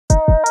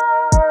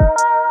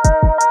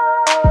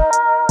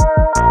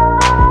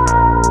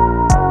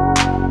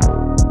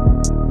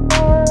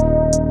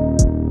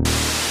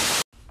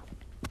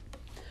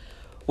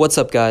What's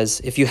up,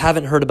 guys? If you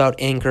haven't heard about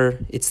Anchor,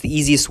 it's the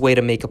easiest way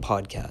to make a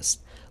podcast.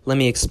 Let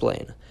me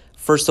explain.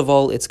 First of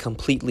all, it's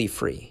completely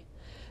free.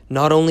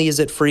 Not only is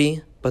it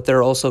free, but there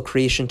are also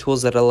creation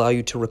tools that allow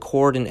you to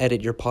record and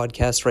edit your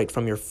podcast right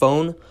from your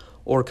phone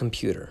or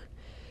computer.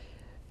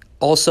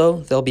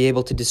 Also, they'll be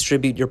able to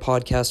distribute your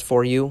podcast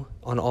for you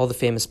on all the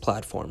famous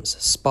platforms: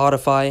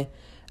 Spotify,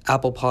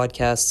 Apple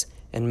Podcasts,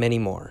 and many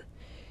more.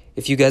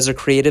 If you guys are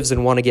creatives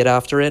and want to get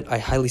after it, I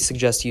highly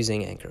suggest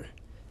using Anchor.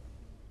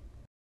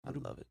 I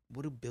love it.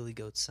 What do billy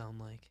goats sound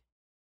like?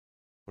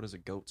 What does a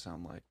goat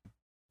sound like?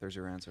 There's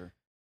your answer.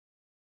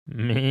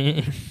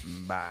 Me.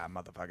 Bye,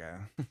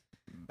 motherfucker.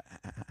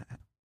 Bye.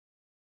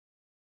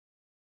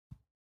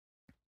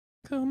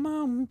 Come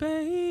on,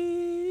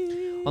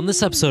 babe. On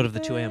this episode of the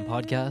 2 a.m.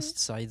 podcast,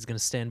 Saeed's going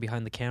to stand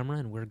behind the camera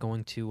and we're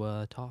going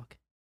to talk.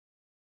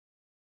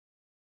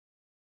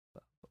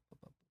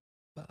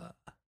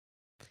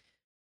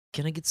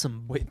 Can I get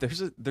some... Wait,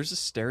 there's a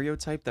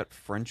stereotype that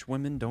French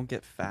women don't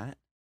get fat?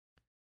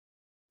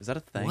 Is that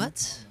a thing?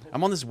 What?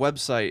 I'm on this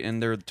website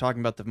and they're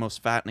talking about the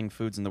most fattening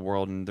foods in the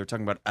world, and they're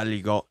talking about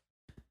aligot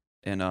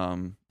in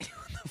What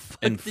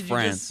in did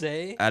France. you just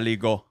say?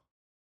 Aligot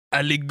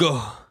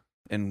Aligot.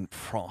 in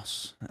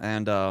France,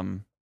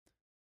 and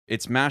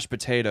it's mashed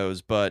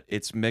potatoes, but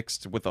it's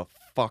mixed with a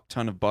fuck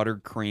ton of butter,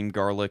 cream,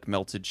 garlic,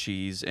 melted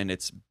cheese, and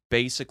it's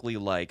basically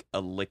like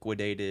a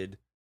liquidated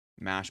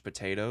mashed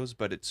potatoes,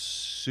 but it's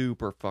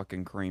super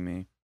fucking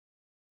creamy.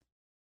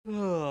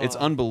 It's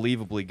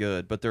unbelievably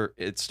good, but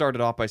it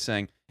started off by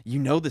saying, you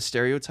know, the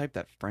stereotype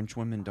that French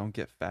women don't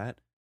get fat?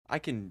 I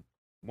can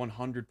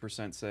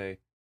 100% say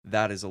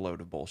that is a load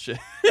of bullshit.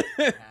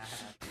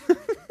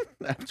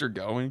 After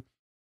going.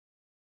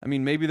 I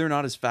mean, maybe they're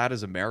not as fat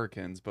as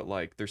Americans, but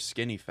like they're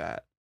skinny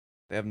fat.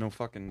 They have no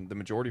fucking, the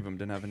majority of them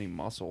didn't have any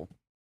muscle.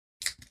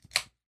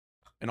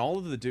 And all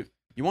of the dudes,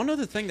 you want to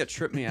know the thing that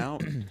tripped me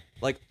out?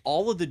 Like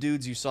all of the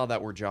dudes you saw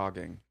that were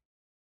jogging,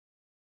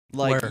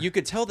 like, Where? you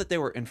could tell that they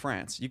were in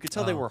France. You could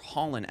tell they were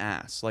hauling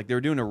ass. Like, they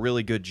were doing a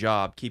really good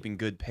job keeping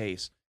good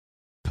pace.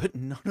 But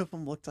none of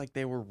them looked like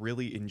they were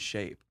really in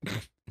shape.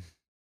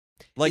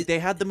 Like, they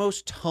had the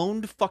most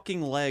toned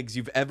fucking legs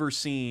you've ever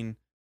seen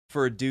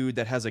for a dude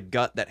that has a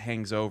gut that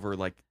hangs over,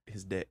 like,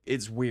 his dick.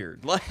 It's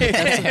weird. Like,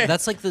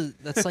 That's like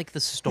the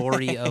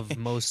story of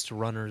most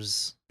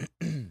runners'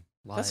 lives.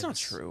 that's not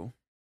true.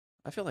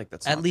 I feel like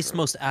that's At not least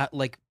true.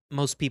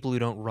 most people who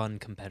don't run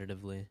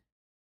competitively.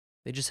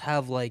 They just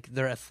have, like,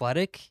 they're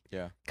athletic,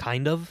 Yeah.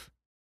 kind of,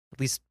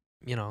 at least,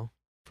 you know,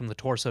 from the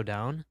torso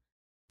down,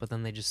 but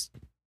then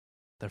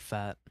they're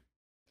fat.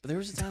 But there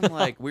was a time,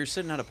 like, we were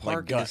sitting at a park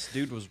and gut. this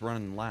dude was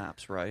running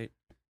laps, right?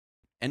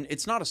 And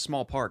it's not a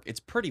small park. It's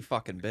pretty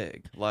fucking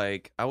big.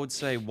 Like, I would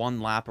say one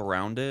lap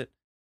around it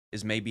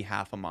is maybe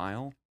half a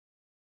mile.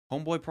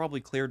 Homeboy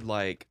probably cleared,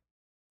 like,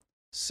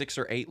 6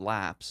 or 8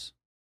 laps,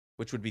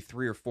 which would be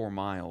 3 or 4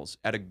 miles,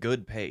 at a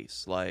good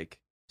pace, like,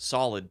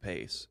 solid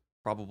pace.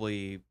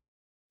 Probably,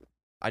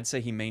 I'd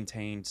say he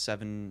maintained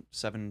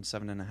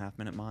 7.5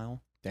 minute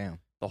mile Damn.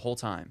 the whole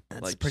time.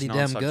 That's like, pretty just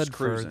damn nonstop, good just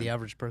for cruising. the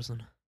average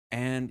person.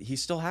 And he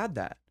still had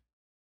that.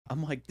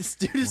 I'm like, this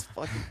dude is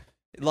fucking,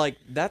 like,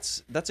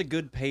 that's a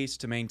good pace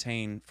to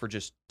maintain for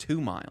just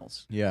 2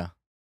 miles, Yeah.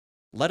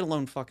 let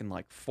alone fucking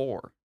like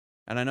 4.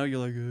 And I know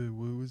you're like,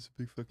 what was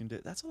the big fucking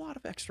deal? That's a lot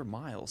of extra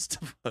miles to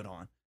put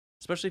on,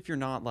 especially if you're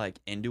not like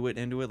into it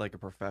like a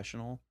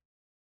professional,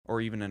 or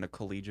even in a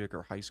collegiate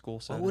or high school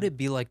setting. What would it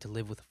be like to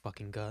live with a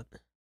fucking gut?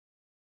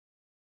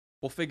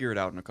 We'll figure it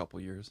out in a couple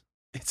years.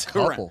 It's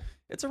Couple.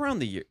 around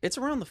the year. It's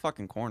around the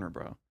fucking corner,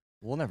 bro.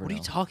 We'll never What know. are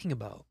you talking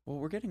about? Well,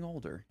 we're getting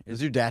older.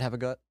 Does your dad have a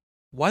gut?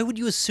 Why would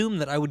you assume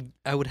that I would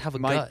have a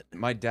gut?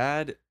 My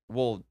dad,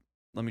 well,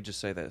 let me just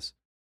say this.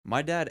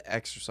 My dad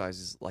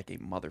exercises like a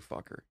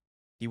motherfucker.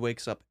 He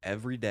wakes up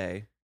every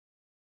day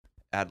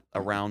at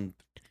around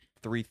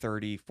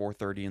 3:30,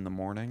 4:30 in the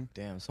morning.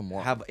 Damn, some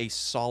more. Have a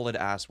solid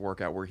ass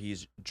workout where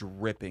he's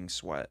dripping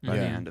sweat by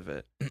the Yeah. end of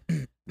it.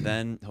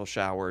 Then he'll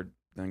shower,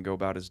 then go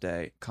about his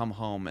day, come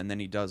home, and then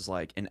he does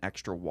like an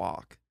extra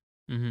walk.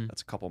 Mm-hmm.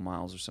 That's a couple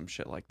miles or some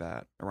shit like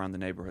that around the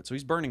neighborhood. So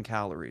he's burning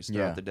calories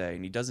throughout Yeah. the day,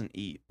 and he doesn't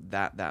eat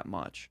that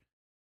much.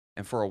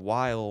 And for a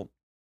while,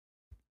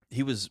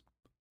 he was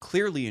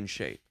clearly in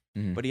shape,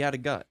 Mhm. but he had a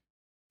gut.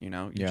 You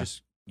know, Yeah.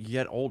 you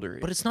get older.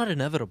 But it's not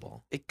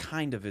inevitable. It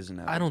kind of is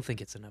inevitable. I don't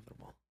think it's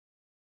inevitable.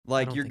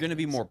 Like, don't you're think going to it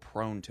be is. more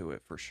prone to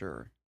it for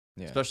sure.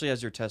 Yeah. Especially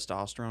as your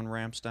testosterone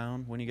ramps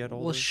down when you get older.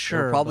 Well, It'll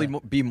sure. probably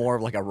but- be more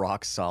of like a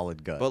rock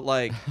solid gut. But,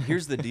 like,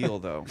 here's the deal,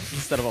 though.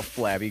 Instead of a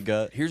flabby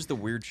gut. Here's the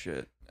weird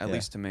shit, at Yeah.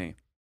 least to me.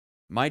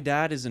 My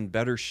dad is in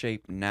better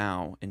shape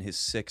now in his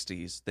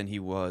 60s than he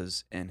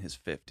was in his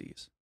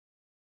 50s.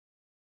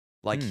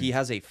 Like, he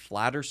has a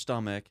flatter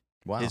stomach.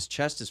 Wow. His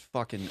chest is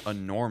fucking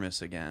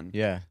enormous again.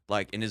 Yeah.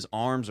 Like, and his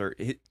arms are...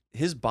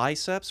 His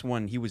biceps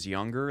when he was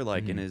younger,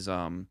 like in Mhm. his...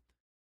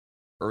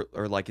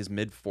 Or like his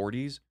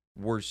mid-40s,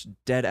 were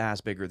dead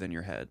ass bigger than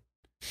your head.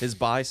 His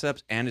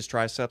biceps and his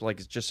triceps, like,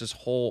 it's just his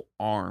whole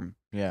arm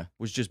Yeah.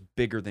 was just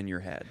bigger than your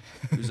head.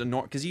 It was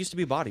because he used to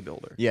be a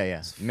bodybuilder. Yeah, yeah.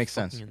 It makes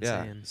sense. Fucking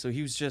Yeah. insane. So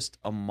he was just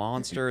a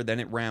monster. Then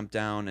it ramped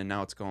down, and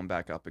now it's going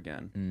back up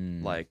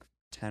again. Like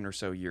 10 or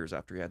so years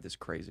after he had this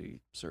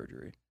crazy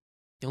surgery.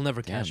 You'll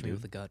never Damn, catch me dude.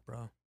 with a gut,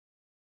 bro.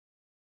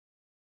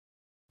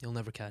 You'll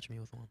never catch me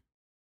with one.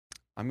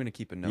 I'm gonna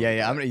keep a note. Yeah, of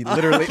yeah. I'm that. gonna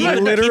literally, Keep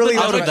it- literally. keep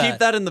it I'm note gonna of keep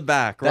that in the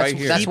back right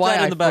here. That's Keep why that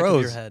in I the back of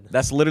your froze. head.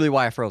 That's literally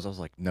why I froze. I was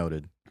like,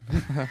 noted.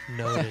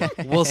 Noted.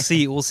 We'll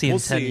see. We'll see in We'll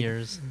 10 see.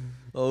 years.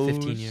 Oh,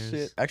 15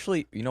 years.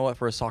 Actually, you know what?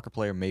 For a soccer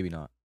player, maybe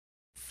not.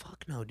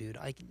 Fuck no, dude.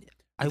 I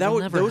That will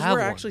would- never those have were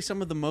one. actually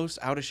some of the most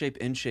out of shape,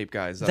 in shape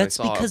guys that That's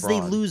I saw because they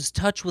abroad. lose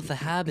touch with the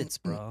habits,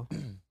 bro.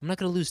 I'm not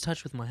gonna lose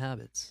touch with my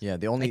habits. Yeah,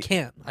 the I only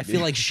can't. I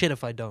feel like shit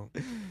if I don't.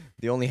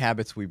 the only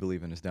habits we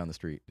believe in is down the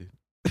street, dude.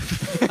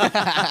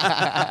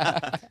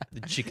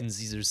 The chicken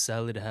Caesar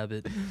salad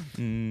habit.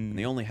 And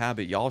the only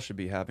habit y'all should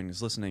be having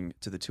is listening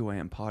to the 2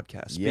 a.m.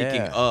 podcast. Speaking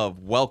Yeah. of,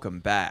 welcome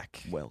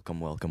back Welcome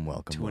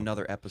to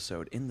another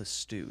episode in the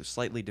stew.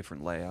 Slightly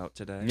different layout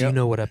today. Do you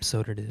know what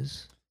episode it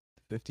is?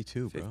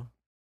 52, bro.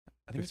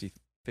 I think it's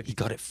 50. You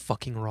got it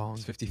fucking wrong.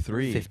 It's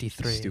 53.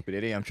 53. Stupid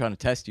idiot. I'm trying to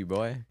test you,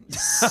 boy.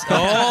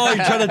 Oh,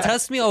 you're trying to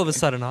test me all of a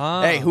sudden,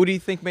 huh? Hey, who do you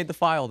think made the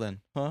file then?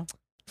 Huh?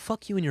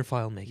 Fuck you and your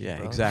file making, Yeah,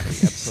 bro. exactly.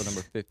 Episode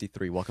number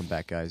 53. Welcome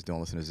back, guys. Don't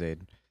listen to Zayd.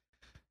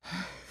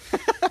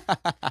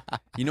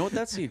 You know what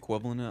that's the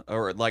equivalent of?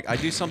 Or like I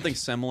do something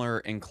similar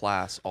in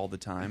class all the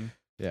time.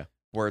 Yeah.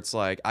 Where it's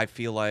like, I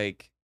feel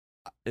like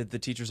the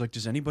teacher's like,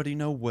 does anybody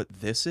know what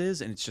this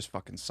is? And it's just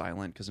fucking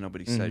silent because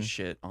nobody says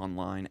shit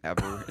online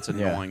ever. It's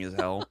Yeah. annoying as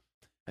hell.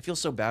 I feel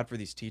so bad for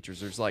these teachers.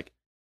 There's like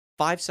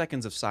 5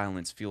 seconds of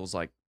silence feels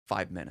like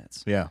 5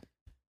 minutes. Yeah.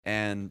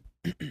 And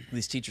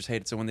these teachers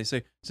hate it. So when they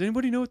say, does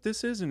anybody know what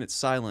this is? And it's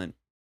silent.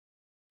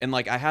 And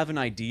like I have an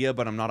idea,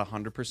 but I'm not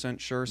 100%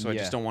 sure. So I Yeah.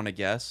 just don't want to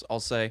guess. I'll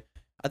say,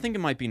 I think it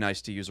might be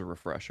nice to use a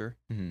refresher.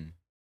 Mm-hmm.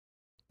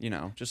 You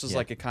know, just as Yeah.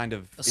 like a kind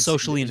of A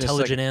socially just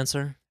intelligent like-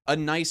 answer. a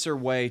nicer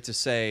way to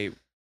say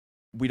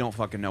we don't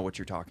fucking know what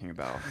you're talking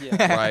about.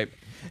 Yeah. Right?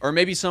 Or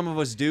maybe some of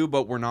us do,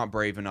 but we're not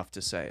brave enough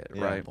to say it,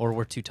 Yeah. right? Or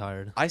we're too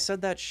tired. I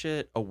said that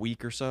shit a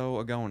week or so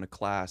ago in a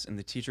class, and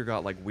the teacher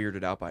got like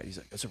weirded out by it. He's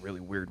like, "That's a really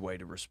weird way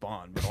to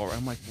respond." But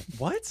I'm like,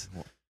 "What?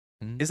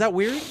 Is that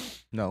weird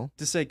No.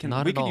 to say?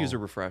 Not We at could use a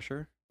all.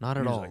 refresher?" Not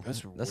And at he's all. like,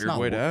 "That's a That's weird not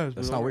way to weird. ask."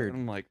 That's not weird.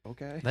 I'm like,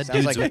 "Okay." That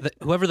Sounds dude's like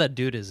whoever that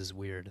dude is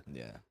weird.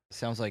 Yeah.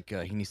 Sounds like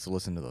he needs to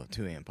listen to the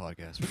 2 a.m.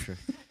 podcast for sure.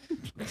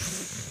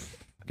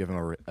 Give him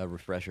a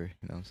refresher.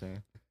 You know what I'm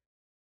saying?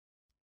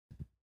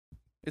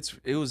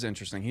 It was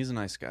interesting. He's a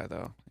nice guy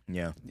though.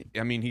 Yeah.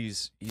 I mean,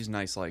 he's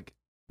nice like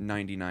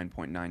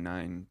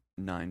 99.999%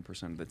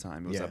 of the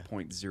time. It was Yeah. that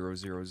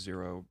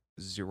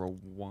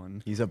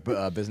 0.00001. He's a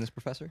business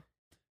professor?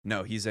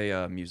 No, he's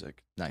a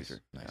music Nice.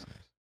 teacher. Nice.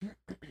 Yeah.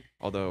 Nice.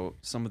 Although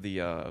some of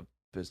the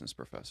business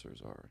professors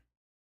are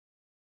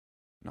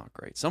not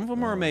great. Some of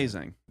them are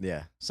amazing.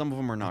 Yeah. Some of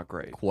them are not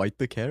great. Quite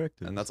the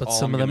character. And that's But all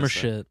some I'm of them gonna are say.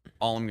 shit.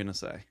 All I'm gonna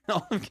say.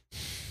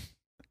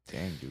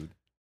 Dang, dude.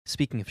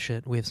 Speaking of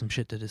shit, we have some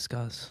shit to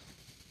discuss.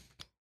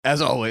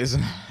 As always.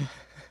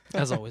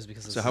 As always,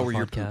 because this So is how a were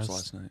your podcast. poops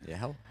last night?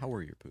 Yeah. How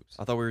were your poops?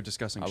 I thought we were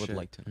discussing I would shit.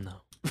 like to.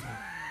 No.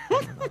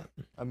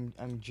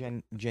 I'm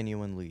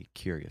genuinely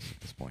curious at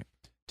this point.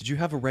 Did you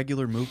have a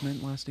regular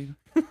movement last evening?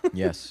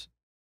 Yes.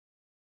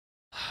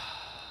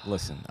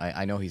 Listen,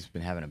 I know he's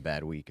been having a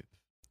bad week of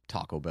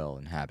Taco Bell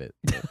and habit.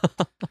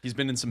 He's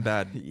been in some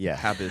bad Yeah.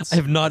 habits. I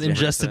have not as of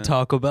ingested recent.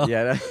 Taco Bell.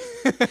 Yeah.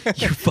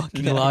 You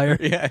fucking liar.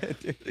 Yeah.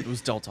 Dude. It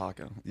was Del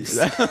Taco.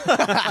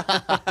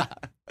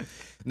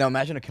 Now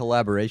imagine a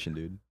collaboration,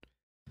 dude.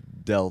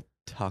 Del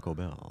Taco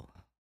Bell.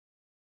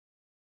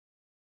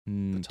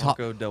 The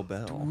Taco Del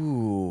Bell.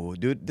 Ooh,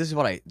 dude, this is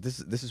what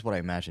I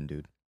imagine,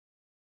 dude.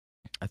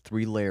 A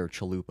 3-layer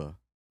chalupa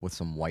with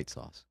some white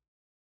sauce.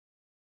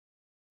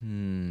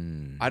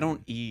 I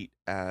don't eat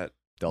at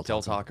Del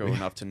Taco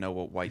enough to know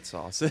what white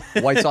sauce is.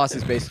 White sauce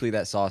is basically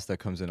that sauce that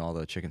comes in all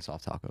the chicken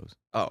soft tacos.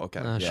 Oh, okay.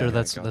 Yeah, Sure, okay,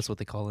 that's gotcha. what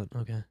they call it.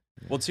 Okay.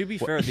 Well, to be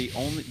fair, the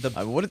only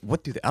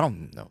What do they? I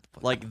don't know.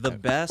 like the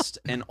best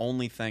and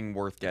only thing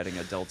worth getting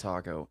at Del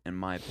Taco, in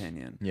my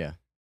opinion, Yeah.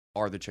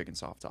 are the chicken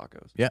soft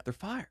tacos. Yeah. They're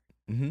fire.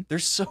 Mm-hmm. They're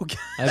so good.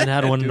 I haven't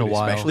had one in a Dude,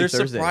 while. especially They're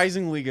Thursdays.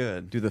 surprisingly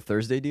good. Do the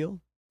Thursday deal?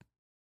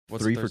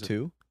 What's 3 the for Thursday?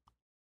 2?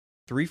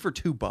 3 for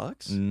 $2?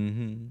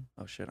 Mm-hmm.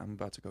 Oh shit! I'm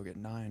about to go get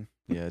 9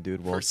 Yeah,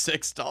 dude. Well, for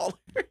 $6.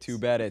 too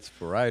bad it's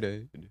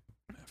Friday.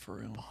 For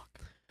real.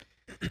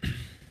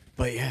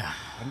 But yeah,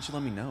 Why didn't you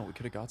let me know? We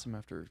could have got some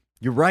after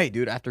you're right,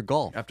 dude. After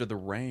golf. the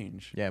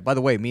range. Yeah. By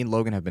the way, me and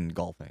Logan have been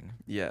golfing,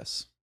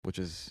 Yes. which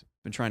is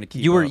Been trying to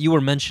keep. You up.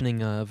 were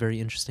mentioning a very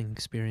interesting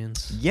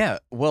experience. yeah.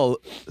 Well,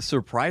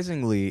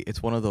 surprisingly,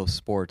 it's one of those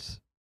sports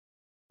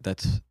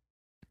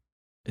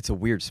it's a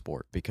weird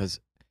sport because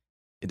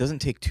it doesn't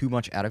take too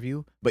much out of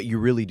you, but you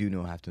really do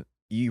have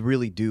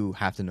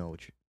to know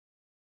what you,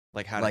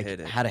 like how like to hit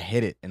it. how to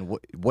hit it and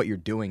what you're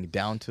doing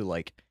down to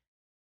like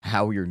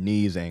how your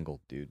knee's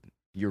angled, dude.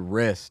 Your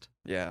wrist,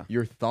 Yeah.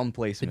 your thumb The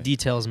placement.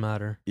 details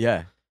matter.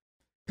 Yeah.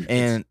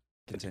 And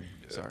Continue.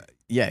 Sorry.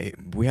 Yeah,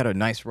 we had a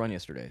nice run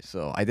yesterday,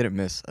 so I didn't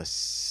miss a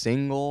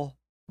single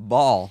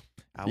ball.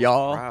 I was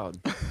Y'all. proud.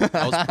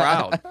 I was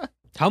proud.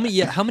 How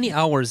many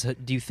hours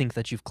do you think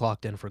that you've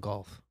clocked in for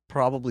golf?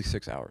 Probably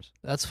 6 hours.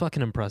 That's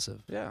fucking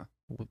impressive. Yeah.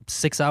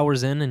 6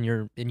 hours in, and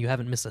you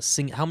haven't missed a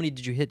single. How many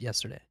did you hit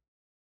yesterday?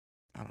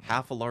 I don't know.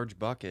 Half a large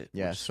bucket.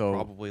 Yeah, which is so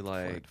probably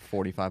like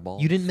 45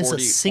 balls. You didn't miss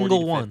 40 a single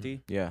 40 to one.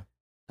 50. Yeah,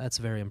 That's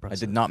very I impressive.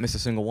 did not miss a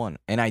single one,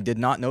 and I did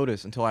not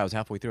notice until I was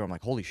halfway through. I'm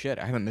like, holy shit,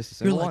 I haven't missed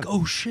a You're single like,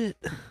 one. oh shit.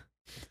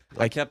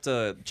 I kept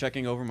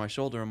checking over my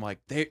shoulder. I'm like,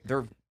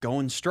 they're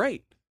going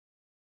straight,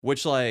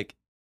 which like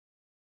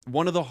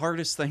one of the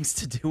hardest things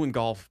to do in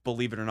golf,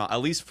 believe it or not, at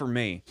least for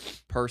me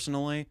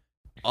personally,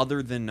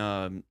 other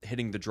than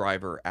hitting the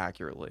driver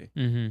accurately.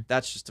 Mm-hmm.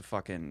 That's just a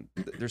fucking.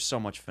 There's so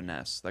much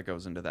finesse that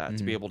goes into that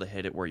to be able to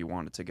hit it where you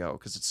want it to go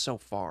because it's so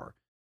far,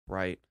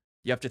 right?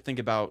 You have to think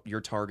about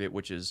your target,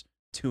 which is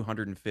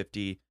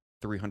 250,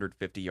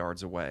 350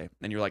 yards away,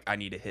 and you're like, I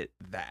need to hit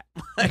that.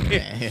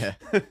 Yeah.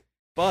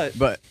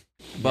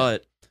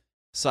 But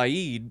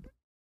Saeed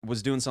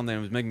was doing something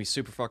that was making me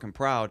super fucking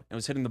proud and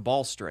was hitting the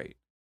ball straight.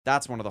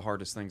 That's one of the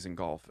hardest things in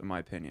golf, in my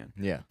opinion.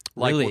 Yeah.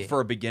 Like Really?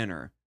 for a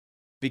beginner,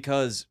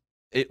 because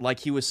it, like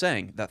he was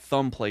saying, that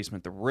thumb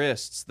placement, the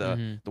wrists,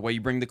 the way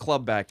you bring the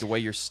club back, the way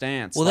your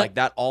stance, Well, like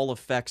that all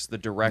affects the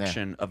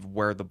direction of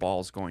where the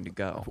ball's going to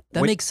go.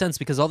 That makes sense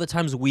because all the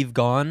times we've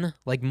gone,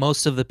 like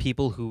most of the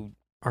people who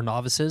are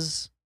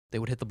novices, they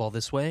would hit the ball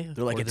this way.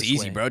 They're like, or it's this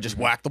easy, way. bro. Just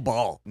whack the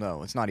ball.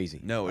 No, it's not easy.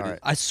 No, it All is- right.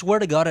 I swear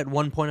to God, at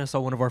one point I saw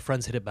one of our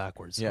friends hit it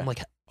backwards. Yeah. I'm like,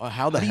 How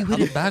how the do you hell?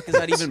 hit it backwards? Is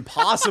that even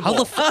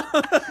possible?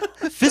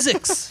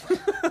 Physics?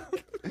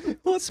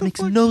 This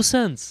makes no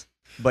sense.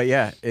 But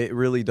yeah, it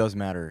really does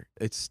matter.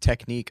 It's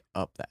technique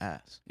up the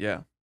ass.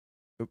 Yeah,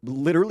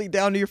 Literally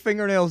down to your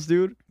fingernails,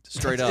 dude.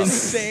 straight That's up.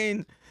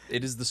 insane.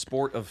 It is the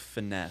sport of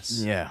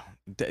finesse. Yeah,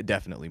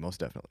 definitely, most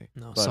definitely.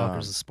 No, But,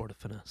 soccer's a sport of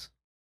finesse.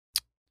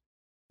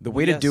 The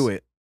way to do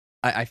it,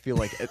 I feel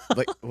like,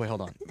 wait,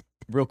 hold on.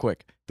 Real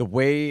quick. The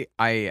way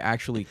I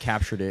actually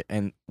captured it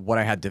and what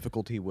I had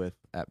difficulty with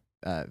at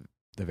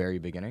the very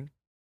beginning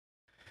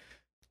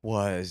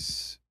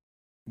was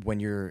when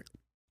you're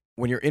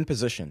in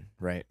position,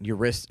 right? Your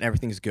wrist and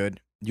everything's good.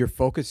 You're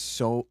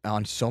focused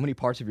on so many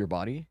parts of your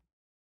body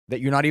that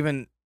you're not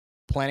even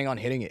planning on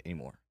hitting it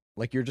anymore.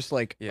 Like you're just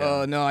like,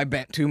 oh no, I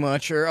bent too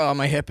much, or oh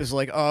my hip is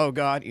like, oh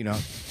god, you know.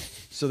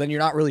 So then you're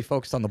not really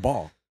focused on the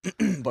ball.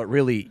 But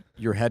really,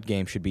 your head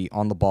game should be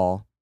on the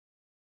ball.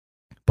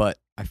 But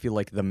I feel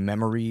like the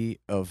memory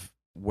of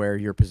where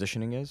your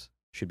positioning is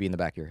should be in the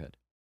back of your head.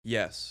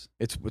 Yes.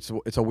 It's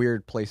a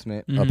weird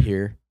placement up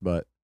here,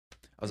 but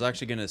I was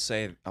actually going to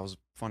say, I was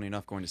funny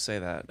enough going to say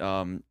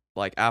that.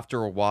 Like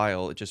after a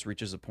while, it just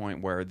reaches a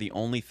point where the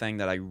only thing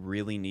that I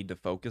really need to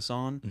focus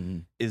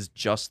on is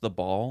just the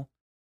ball.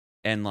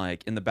 And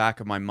like in the back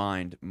of my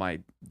mind,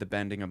 the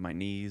bending of my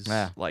knees,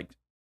 like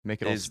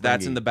make it all that's in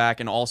springy. the back.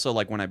 And also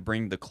like when I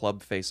bring the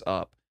club face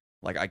up,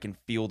 like I can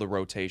feel the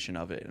rotation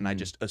of it. And I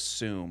just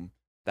assume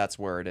that's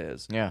where it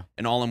is. Yeah.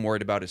 And all I'm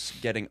worried about is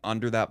getting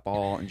under that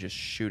ball and just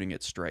shooting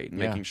it straight and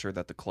Yeah. making sure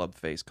that the club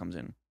face comes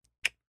in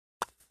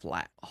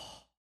flat.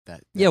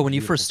 That Yeah, when you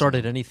beautiful first started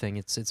sound. anything,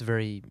 it's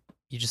very,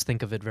 you just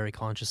think of it very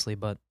consciously,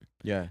 but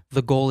Yeah.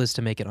 the goal is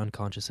to make it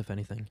unconscious, if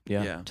anything,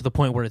 Yeah. to the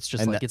point where it's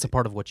just And like that- it's a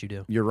part of what you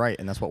do. You're right,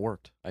 and that's what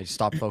worked. I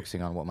stopped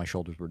focusing on what my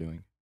shoulders were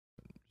doing.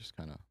 Just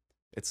kind of.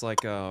 It's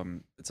like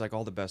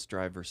all the best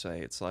drivers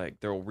say. It's like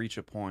there'll reach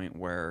a point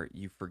where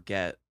you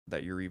forget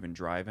that you're even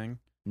driving,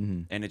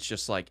 Mm-hmm. and it's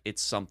just like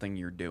it's something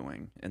you're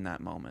doing in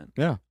that moment,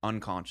 Yeah.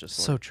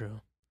 unconsciously. So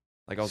true.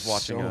 Like I was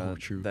watching So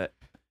true. that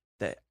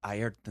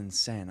Ayrton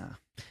Senna,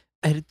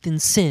 Ayrton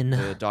Senna.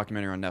 the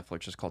documentary on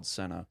Netflix is called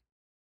Senna,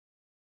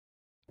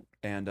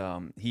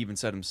 and he even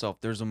said himself,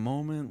 "There's a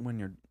moment when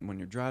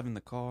you're driving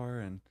the car,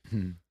 and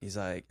he's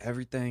like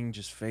everything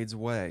just fades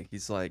away.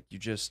 He's like you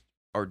just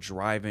are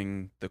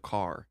driving the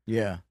car,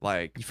 Yeah.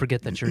 like." You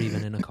forget that you're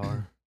even in a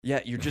car.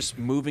 Yeah, you're just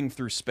moving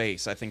through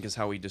space, I think is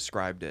how he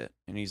described it.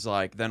 And he's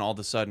like, then all of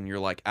a sudden you're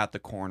like at the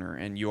corner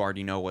and you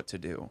already know what to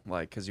do.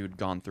 Like, because you had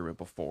gone through it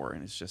before.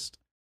 And it's just,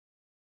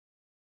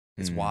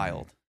 it's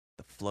wild.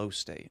 The flow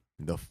state.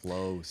 The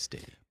flow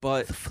state.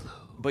 But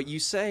you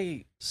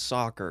say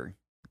soccer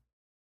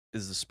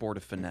is the sport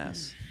of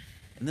finesse.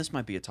 And this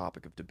might be a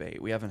topic of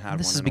debate. We haven't had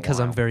This one is in a because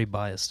I'm while. very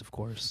biased, of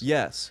course.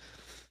 Yes.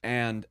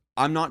 And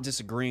I'm not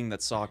disagreeing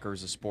that soccer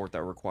is a sport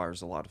that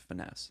requires a lot of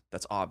finesse.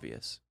 That's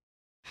obvious.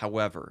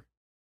 However,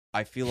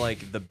 I feel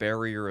like the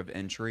barrier of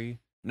entry,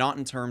 not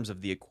in terms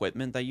of the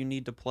equipment that you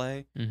need to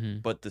play, Mm-hmm.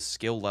 but the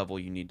skill level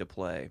you need to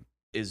play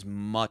is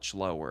much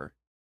lower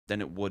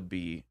than it would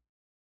be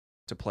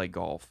to play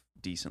golf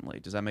decently.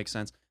 Does that make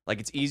sense?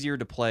 Like it's easier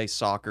to play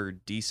soccer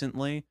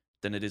decently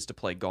than it is to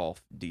play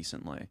golf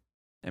decently,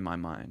 in my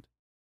mind.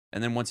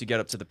 And then once you get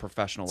up to the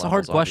professional It's a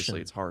levels, hard question.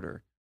 obviously it's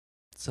harder.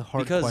 It's a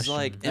hard Because, question.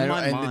 like, in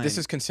my and mind, this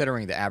is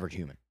considering the average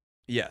human.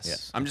 Yes.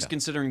 Yes, I'm just okay.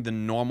 considering the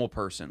normal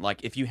person.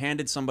 Like, if you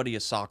handed somebody a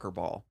soccer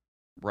ball,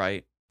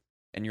 right?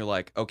 And you're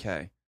like,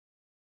 okay,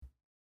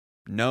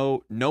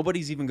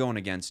 Nobody's even going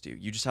against you.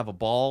 You just have a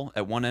ball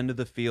at one end of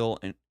the field,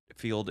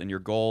 and your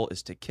goal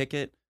is to kick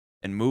it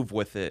and move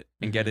with it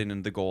and get it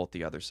into the goal at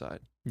the other side.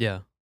 Yeah.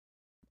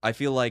 I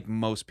feel like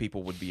most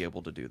people would be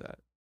able to do that.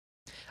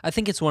 I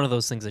think it's one of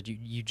those things that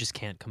you just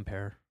can't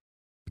compare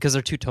because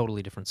they're two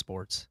totally different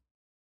sports.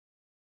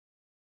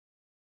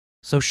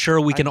 So sure,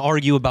 we can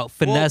argue about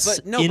finesse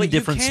in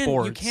different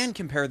sports. You can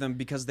compare them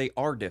because they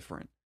are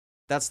different.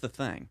 That's the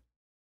thing.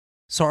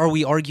 So are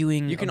we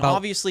arguing You can about...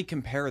 obviously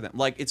compare them.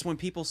 Like, it's when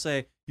people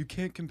say, you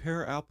can't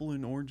compare apple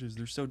and oranges.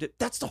 They're so different.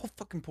 That's the whole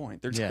fucking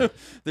point.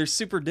 They're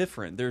super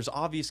different. There's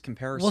obvious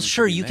comparisons. Well,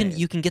 sure, to be made.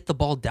 you can get the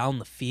ball down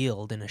the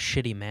field in a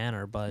shitty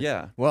manner, but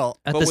well,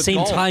 at the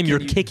same time, you're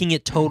kicking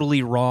it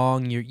totally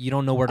wrong. You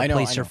don't know where to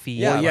place your feet.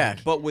 Yeah, well, yeah.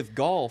 But with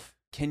golf,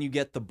 can you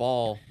get the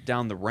ball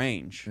down the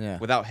range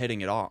without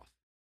hitting it off?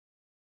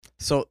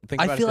 So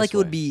think about I feel like it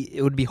would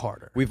be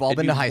harder. We've all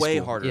been to high school. Way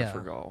harder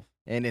for golf.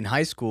 And in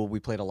high school, we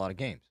played a lot of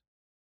games.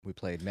 We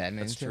played badminton.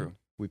 That's true.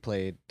 We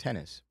played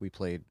tennis. We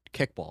played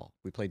kickball.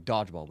 We played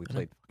dodgeball. We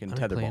played fucking tetherball.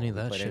 I didn't play any of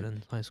that shit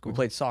in high school. We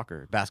played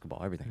soccer,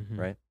 basketball, everything,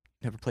 right?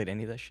 Never played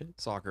any of that shit?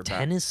 Soccer,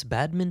 tennis,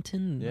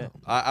 badminton? Yeah. No.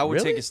 I would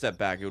Really? take a step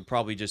back. It would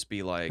probably just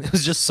be like... It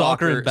was just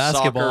soccer and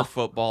basketball. Soccer,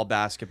 football,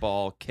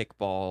 basketball,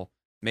 kickball,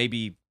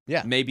 maybe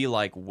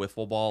like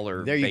wiffle ball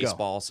or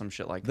baseball, some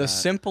shit like that. The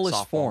simplest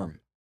Softball. form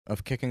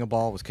of kicking a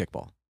ball was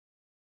kickball.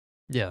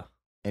 Yeah.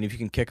 And if you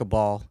can kick a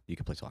ball, you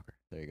can play soccer.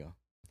 There you go.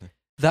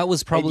 That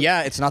was probably...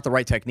 And it's not the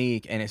right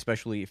technique, and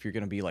especially if you're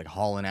going to be like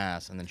hauling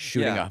ass and then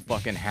shooting a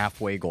fucking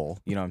halfway goal.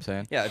 You know what I'm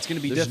saying? Yeah, it's going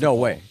to be There's difficult.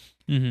 no way.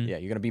 Mhm. Yeah,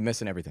 you're going to be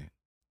missing everything.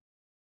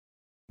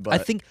 But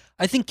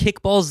I think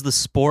kickball is the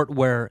sport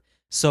where...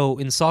 So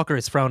in soccer,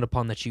 it's frowned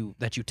upon that you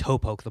toe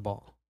poke the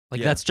ball.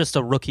 Like, that's just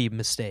a rookie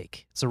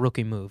mistake. It's a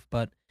rookie move.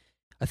 But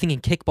I think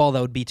in kickball,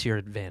 that would be to your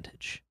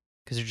advantage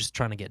because you're just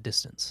trying to get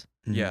distance.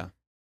 Yeah.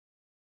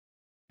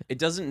 It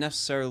doesn't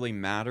necessarily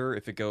matter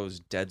if it goes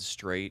dead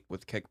straight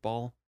with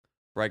kickball.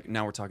 Right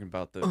now we're talking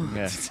about the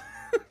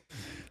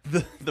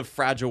the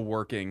fragile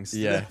workings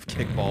of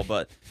kickball,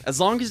 but as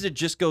long as it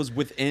just goes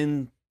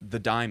within the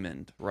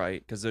diamond,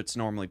 right? Because it's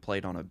normally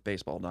played on a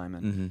baseball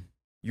diamond,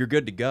 you're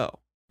good to go.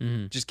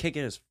 Just kick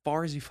it as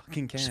far as you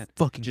fucking can. Just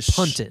fucking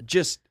punt it.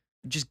 Just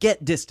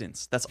get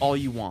distance. That's all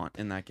you want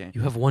in that game.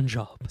 You have one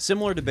job.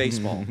 Similar to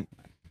baseball,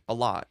 a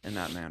lot in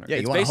that manner. Yeah,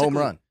 you want a home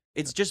run.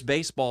 It's just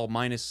baseball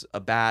minus a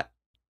bat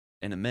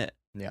and a mitt.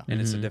 Yeah, and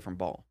it's a different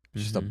ball.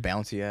 Just a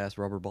bouncy ass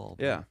rubber ball.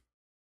 Yeah.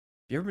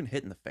 You ever been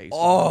hit in the face?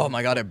 Oh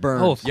my god, it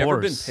burns. Oh, of You course.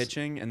 ever been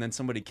pitching and then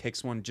somebody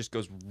kicks one, just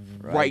goes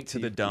right to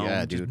the dome?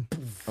 Yeah, just dude.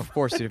 Of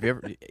course, dude. If you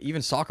ever,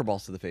 even soccer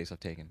balls to the face, I've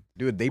taken.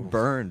 Dude, they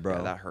burn, bro.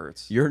 Yeah, that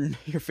hurts. Your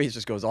face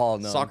just goes all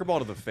numb. Soccer ball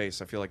to the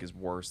face, I feel like, is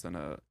worse than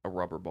a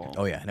rubber ball.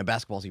 Oh yeah, and a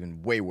basketball's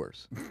even way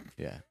worse.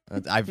 Yeah,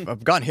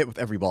 I've gotten hit with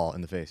every ball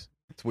in the face.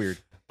 It's weird.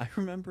 I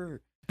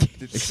remember,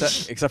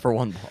 except for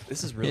one ball.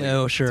 This is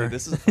really sure. Dude,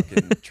 this is a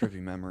fucking trippy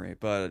memory,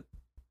 but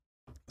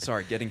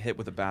sorry, getting hit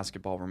with a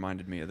basketball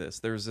reminded me of this.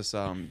 There was this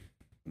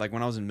like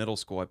when I was in middle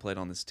school, I played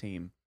on this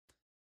team,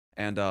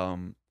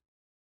 and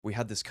we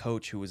had this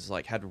coach who was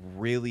like had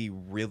really,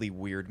 really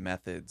weird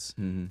methods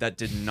that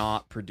did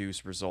not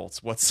produce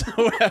results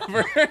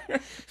whatsoever.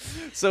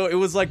 So it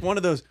was like one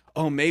of those,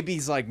 maybe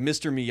he's like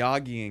Mr.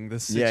 Miyagiing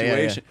this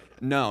situation. Yeah.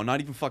 No, not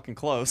even fucking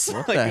close.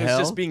 What Like the it was hell?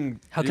 just being.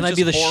 How it can was I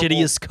be the just horrible.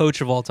 shittiest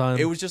coach of all time?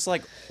 It was just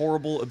like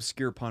horrible,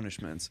 obscure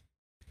punishments.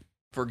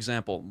 For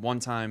example, one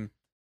time,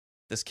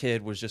 this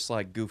kid was just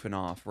like goofing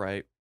off,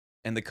 right?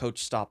 And the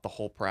coach stopped the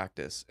whole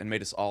practice and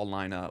made us all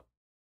line up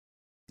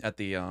at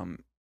the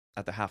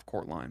half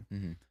court line.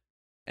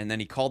 And then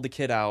he called the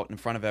kid out in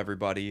front of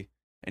everybody,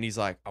 and he's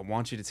like, "I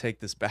want you to take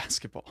this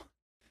basketball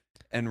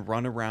and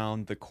run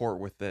around the court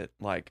with it,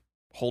 like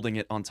holding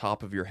it on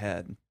top of your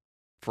head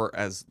for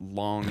as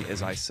long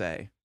as I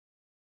say."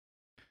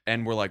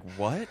 And we're like,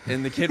 "What?"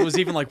 And the kid was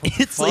even like, "What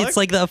the fuck?" It's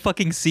like that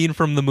fucking scene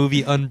from the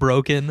movie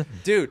Unbroken,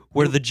 dude,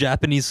 where the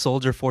Japanese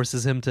soldier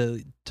forces him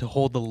to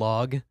hold the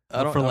log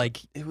for like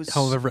it was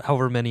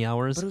however many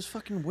hours. But it was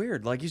fucking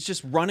weird. Like he's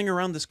just running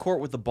around this court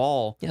with the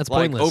ball, Yeah, it's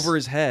like pointless. over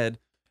his head,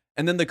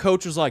 and then the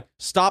coach was like,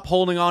 "Stop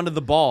holding on to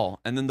the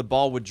ball," and then the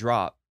ball would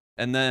drop,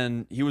 and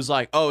then he was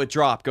like, "Oh, it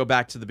dropped. Go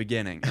back to the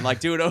beginning," and like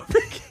do it over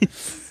again.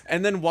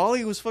 And then while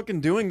he was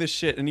fucking doing this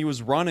shit and he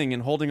was running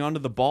and holding onto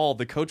the ball,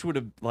 the coach would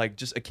have like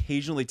just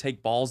occasionally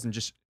take balls and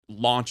just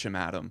launch him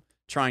at him,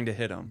 trying to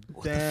hit him.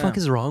 What the fuck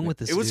is wrong with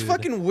this It was dude?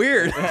 fucking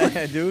weird.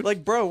 Yeah, dude.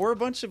 Like, bro, we're a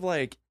bunch of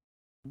like,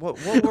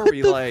 what were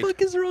we like? What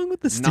the fuck is wrong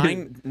with this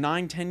dude?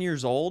 10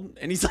 years old,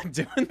 and he's like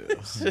doing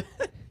this shit.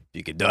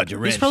 You could dodge a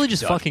wrench. He's probably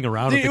just fucking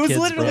around Dude, with it the was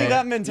kids, literally bro.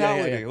 that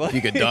mentality. Like,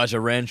 You could dodge a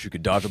wrench. You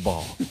could dodge a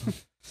ball.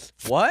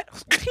 What?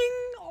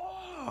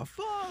 Oh,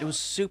 fuck. it was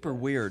super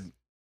weird,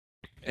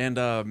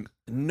 and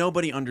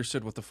nobody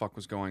understood what the fuck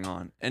was going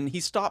on, and he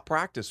stopped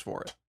practice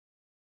for it,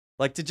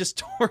 like to just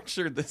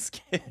torture this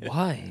kid.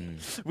 Why?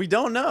 We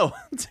don't know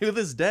to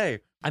this day.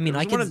 I mean,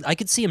 It was I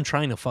could see him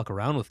trying to fuck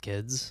around with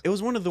kids. It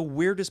was one of the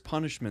weirdest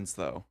punishments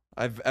though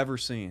I've ever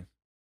seen.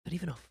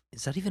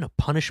 Is that even a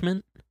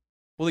punishment?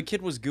 Well, the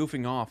kid was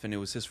goofing off, and it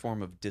was his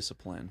form of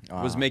discipline. It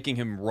was Ah. making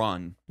him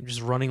run. You're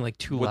just running like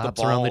 2 With the laps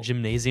around the ball.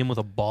 gymnasium with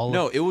a ball.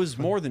 No, it was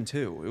more than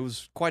 2. It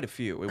was quite a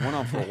few. It went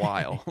on for a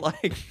while.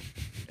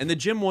 And the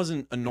gym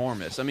wasn't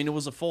enormous. I mean, it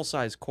was a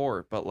full-size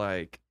court, but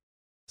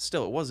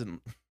still, it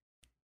wasn't.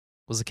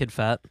 Was the kid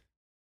fat?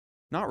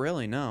 Not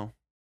really. No.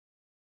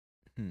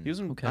 Hmm. He was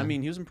in. Okay. I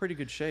mean, he was in pretty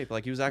good shape.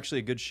 He was actually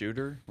a good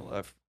shooter.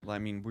 I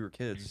mean, we were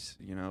kids,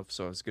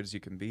 so as good as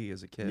you can be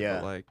as a kid. Yeah.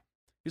 But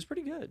he was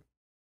pretty good.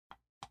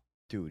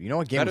 Dude, you know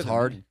what game Better was than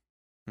hard?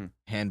 me.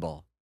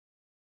 Handball.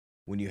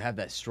 When you have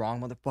that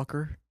strong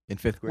motherfucker in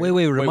 5th grade.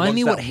 Wait, remind what's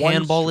me what that one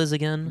handball is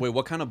again? Wait,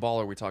 what kind of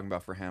ball are we talking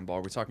about for handball?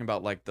 Are we talking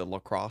about the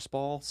lacrosse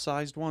ball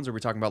sized ones, or are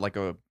we talking about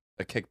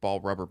a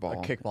kickball rubber ball?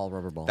 A kickball,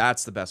 rubber ball.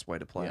 That's the best way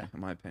to play, Yeah.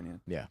 in my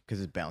opinion. Yeah, because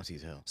it's bouncy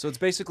as hell. So it's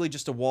basically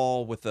just a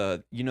wall with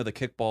the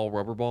kickball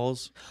rubber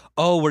balls.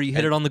 Oh, where you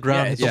hit it on the ground.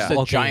 Yeah, hit it's the just a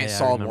ball. giant I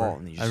solid remember. wall,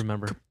 and you I just-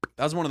 remember.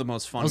 That was one of the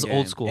most fun That was games.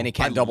 old school. And it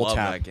can't I double love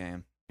tap. that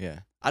game. Yeah.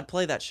 I'd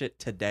play that shit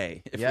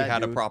today if Yeah, we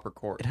had a dude. proper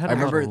court. It had I a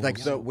lot of remember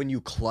rules. when you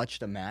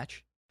clutched a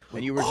match,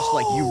 and you were just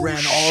you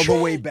ran all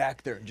the way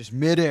back there, just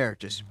midair,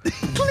 just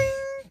cling.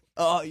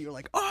 Oh, you're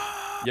like,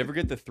 ah. You ever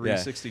get the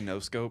 360 no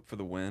scope for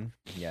the win?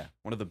 Yeah.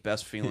 One of the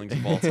best feelings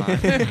of all time.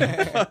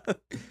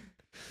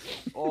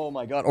 Oh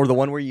my god. Or the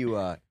one where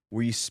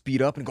you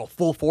speed up and go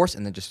full force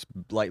and then just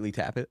lightly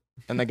tap it,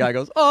 and the guy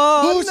goes,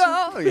 oh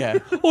no. Yeah.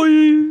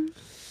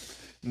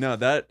 No,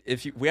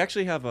 we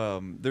actually have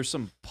there's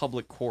some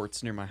public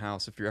courts near my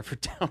house if you're ever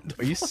down to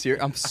Are you play.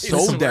 serious? I'm It's so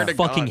swear down. to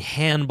Fucking God.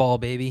 handball,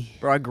 baby.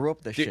 Bro, I grew up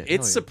with that Dude, shit.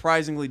 it's Hell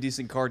surprisingly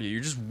decent cardio.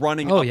 You're just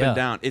running Oh, up yeah. and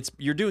down.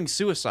 You're doing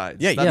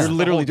suicides. yeah, That's you're the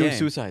literally whole doing game.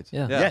 suicides.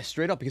 Yeah. Yeah.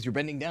 Straight up because you're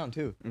bending down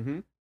too.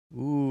 Mm-hmm.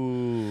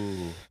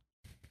 Ooh.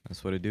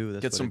 That's what I do.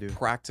 That's Get what some I do.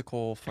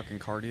 practical fucking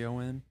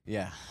cardio in.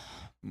 Yeah.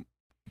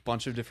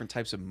 Bunch of different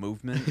types of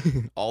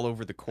movement all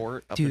over the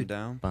court, up Dude.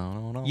 and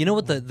down. You know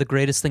what the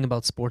greatest thing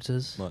about sports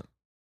is? What?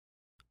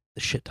 The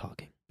shit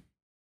talking.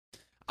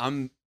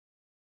 I'm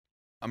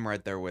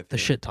right there with The you.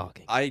 shit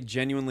talking. I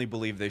genuinely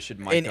believe they should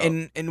mic up.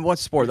 In what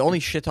sport? The only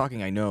shit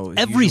talking I know is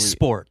Every usually-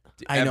 sport.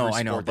 I know,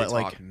 Every sport, but they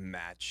like, talk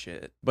mad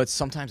shit. but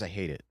sometimes I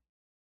hate it.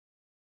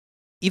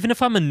 Even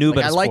if I'm a noob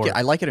Like, at I a like sport. it.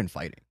 I like it in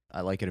fighting.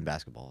 I like it in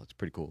basketball. It's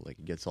pretty cool. Like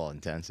it gets all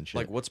intense and shit.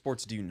 Like, what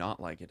sports do you not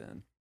like it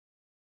in?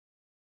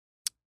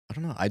 I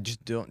don't know. I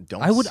just don't.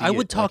 I would see I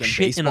would it. talk Like,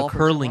 shit in baseball, a for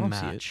example, I curling don't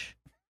see it. match.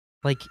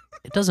 Like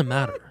it doesn't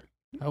matter.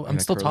 I'm In a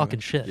still curling talking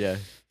match. shit. Yeah.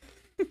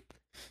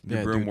 Your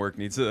Yeah, broom dude. work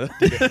needs to.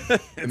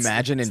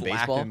 Imagine in it's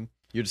baseball, lacking.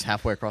 you're just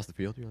halfway across the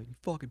field. You're like, you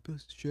fucking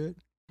piece of shit.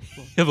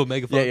 You have a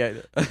megaphone.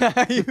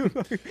 Yeah.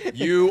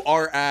 You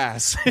are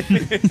ass.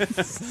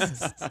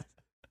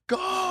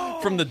 Go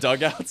From the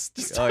dugouts.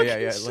 Just Oh yeah,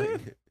 talking yeah. shit.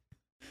 Like,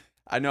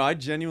 I know. I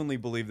genuinely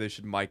believe they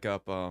should mic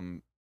up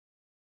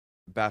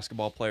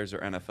basketball players or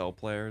NFL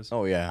players.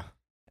 oh yeah.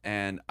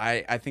 And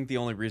I think the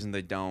only reason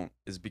they don't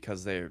is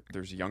because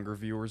there's younger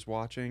viewers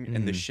watching,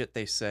 and the Mhm. shit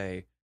they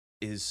say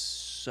is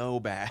so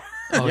bad.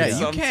 Oh, yeah, yeah.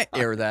 you can't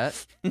air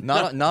that.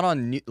 Not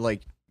on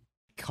like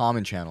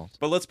common channels.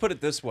 But let's put it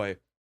this way: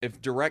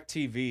 if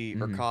DirecTV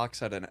or Mhm. Cox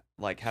had an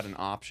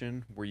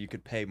option where you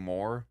could pay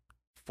more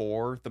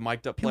for the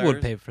mic'd up People players,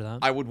 would pay for that.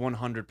 I would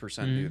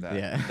 100% do that.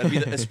 Yeah. That'd be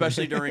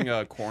especially during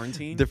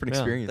quarantine. Different Yeah.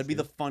 experience. That'd be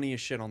the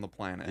funniest shit on the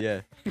planet.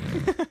 yeah.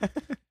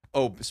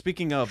 Oh,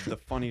 speaking of the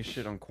funniest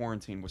shit on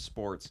quarantine with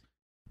sports,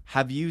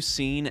 have you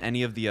seen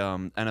any of the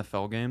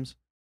NFL games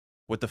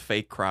with the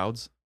fake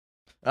crowds?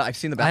 I've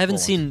seen the. I haven't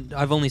basketball ones. seen.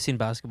 I've only seen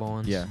basketball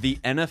ones. Yeah. The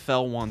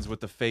NFL ones with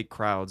the fake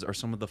crowds are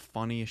some of the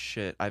funniest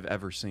shit I've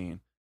ever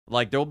seen.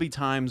 Like there'll be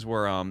times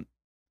where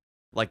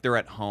like they're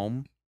at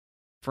home,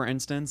 for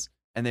instance,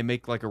 and they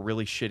make like a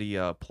really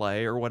shitty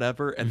play or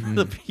whatever, and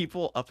the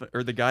people up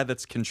or the guy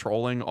that's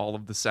controlling all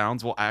of the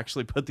sounds will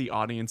actually put the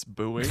audience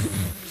booing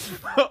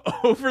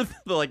over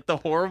the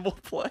horrible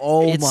play.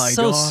 Oh It's my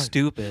so god.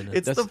 stupid.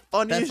 It's That's- the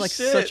funniest That's like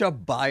shit. such a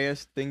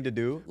biased thing to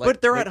do. Like,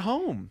 but they're like- at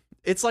home.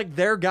 It's like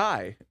their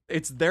guy.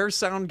 It's their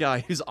sound guy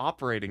who's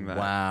operating that.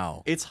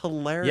 Wow. It's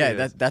hilarious.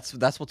 Yeah,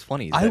 that's what's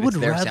funny. Is I that would it's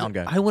their rather. sound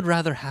guy. I would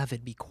rather have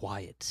it be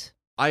quiet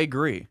I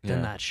agree. than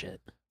Yeah. that shit.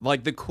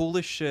 Like the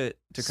coolest shit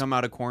to come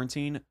out of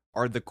quarantine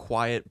are the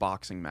quiet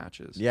boxing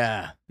matches.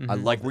 Yeah. I Mhm.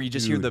 love Like where you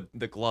just hear dude.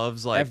 the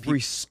gloves like Every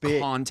peop-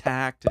 spit.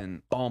 contact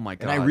and oh my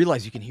god. And I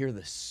realize you can hear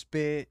the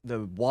spit,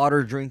 the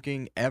water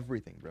drinking,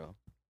 everything, bro.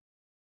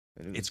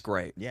 And it's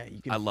great. yeah,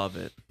 you can. I love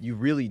it. You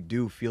really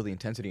do feel the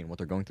intensity in what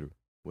they're going through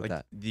with Like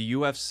that. the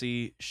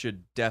UFC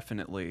should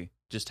definitely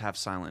just have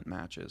silent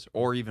matches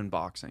or even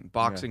boxing.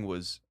 Boxing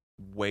was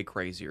way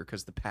crazier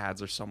because the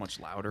pads are so much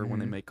louder when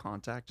they Mhm. make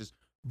contact. Just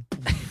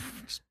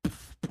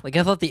Like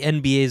I thought the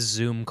NBA's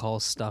Zoom call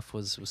stuff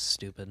was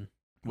stupid.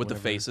 with the Whatever.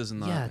 faces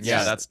and the Yeah, it's yeah,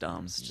 just- that's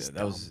dumb. It's just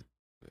that was. dumb.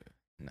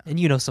 No, And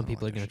you know some I don't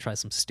people are like that gonna shit. try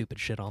some stupid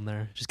shit on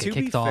there. Just To get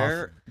be kicked off.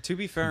 fair, in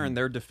Mhm.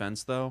 their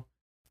defense though,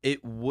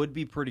 it would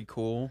be pretty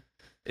cool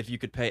if you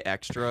could pay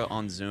extra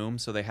on Zoom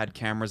so they had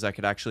cameras that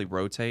could actually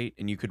rotate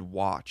and you could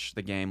watch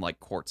the game like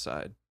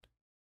courtside.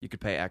 You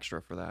could pay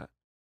extra for that.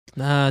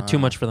 Nah, too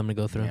Uh, much for them to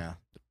go through. Yeah.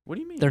 What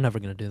do you mean? They're never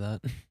gonna do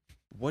that.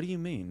 What do you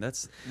mean?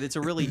 It's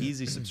a really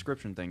easy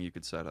subscription thing you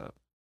could set up.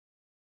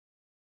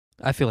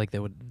 I feel like they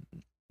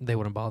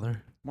wouldn't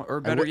bother. Or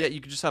better yet,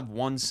 you could just have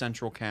one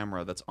central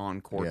camera that's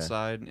on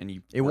courtside, and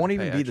you. It won't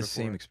even pay be the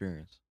extra for same it.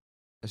 experience.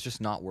 It's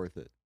just not worth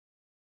it.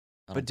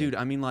 But dude,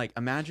 I mean, like,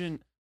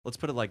 imagine. Let's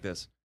put it like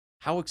this: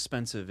 how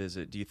expensive is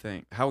it? Do you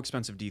think? How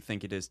expensive do you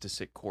think it is to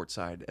sit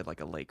courtside at like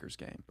a Lakers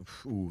game?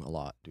 Ooh, a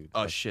lot, dude.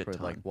 A Like, shit for,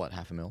 ton. Like what?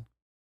 $500,000?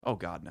 Oh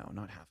God, no,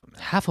 not $500,000.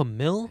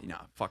 $500,000? No,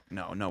 fuck,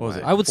 no What way. was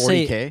it? I would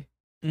say- 40K?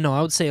 No,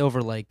 I would say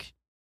over like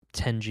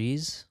 10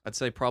 G's. I'd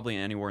say probably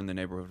anywhere in the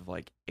neighborhood of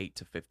like 8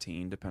 to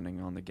 15, depending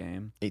on the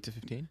game. 8 to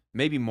 15?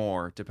 Maybe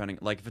more, depending.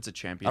 Like if it's a I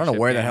championship. don't know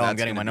where the game, hell I'm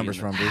that's getting gonna my be numbers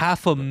in the-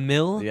 from, dude.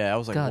 $500,000? Yeah, I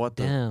was like, God what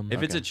the? damn.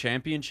 If it's a Okay.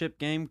 championship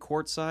game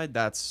courtside,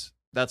 that's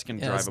gonna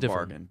Yeah, drive that's a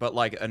different. bargain. But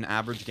like an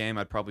average game,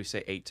 I'd probably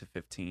say 8 to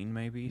 15,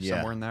 maybe Yeah.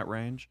 somewhere in that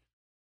range.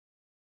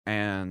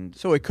 And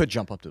So it could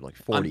jump up to like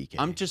 40K.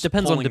 I'm just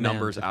Depends on pulling demand.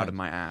 numbers out of Depends.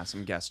 my ass.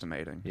 I'm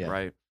guesstimating, Yeah.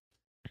 right?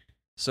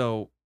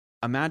 So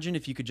imagine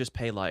if you could just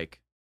pay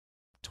like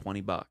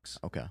 $20,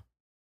 Okay.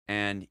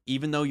 and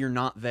even though you're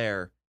not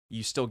there,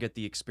 you still get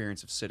the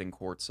experience of sitting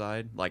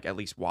courtside, like at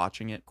least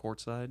watching it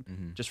courtside,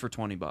 Mm-hmm. just for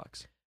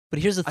 $20. But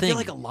here's the I thing. feel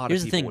like a lot of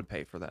Here's the people thing. would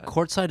pay for that.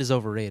 Courtside is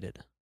overrated.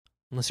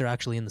 Unless you're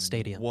actually in the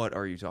stadium. What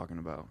are you talking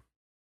about?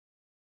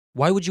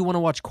 Why would you want to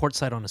watch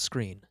courtside on a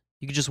screen?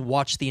 You could just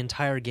watch the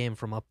entire game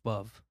from up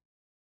above.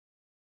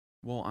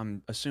 Well,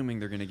 I'm assuming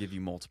they're going to give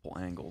you multiple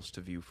angles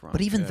to view from.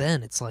 But even Yeah.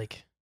 then, it's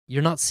like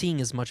you're not seeing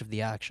as much of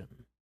the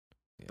action.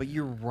 But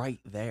you're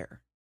right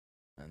there.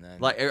 And then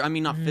Like, I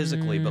mean, not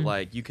physically, but Mm.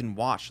 like you can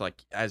watch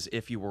like as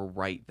if you were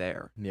right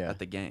there Yeah. at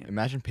the game.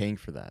 imagine paying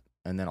for that,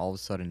 and then all of a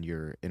sudden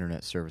your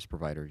internet service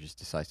provider just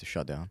decides to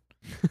shut down.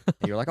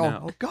 And you're like, oh,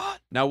 No. oh God.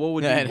 Now, what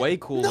would Yeah, be way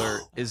cooler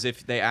no. is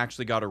if they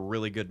actually got a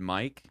really good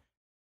mic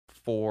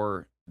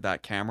for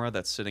that camera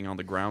that's sitting on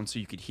the ground, so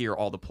you could hear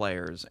all the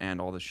players and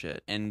all the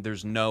shit, and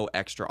there's no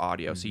extra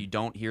audio, so Mhm. you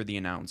don't hear the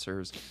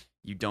announcers,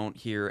 you don't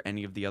hear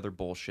any of the other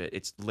bullshit.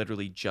 It's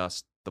literally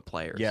just the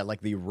players. Yeah,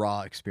 like the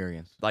raw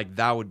experience. Like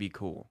that would be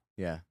cool.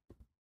 Yeah.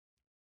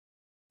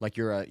 Like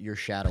you're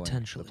shadowing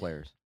Potentially. the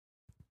players.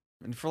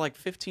 And for like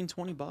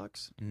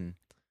 $15-$20, Mm-hmm.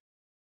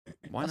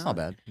 why That's not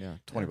bad. Yeah,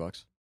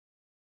 $20.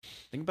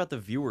 Think about the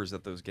viewers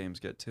that those games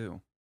get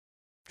too.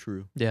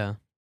 True. Yeah.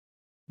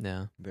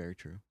 Yeah. Very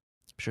true.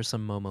 I'm sure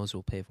some momos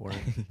will pay for it.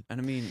 And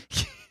I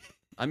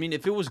mean,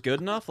 if it was good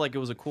enough, like it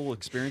was a cool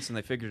experience, and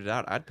they figured it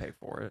out, I'd pay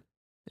for it.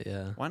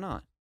 Yeah. Why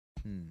not?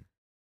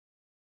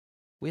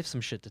 We have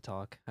some shit to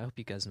talk. I hope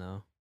you guys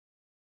know.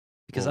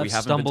 Because Well, I've we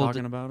haven't stumbled. been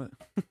talking about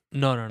it.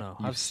 No.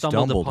 You've I've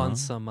stumbled stumbled, upon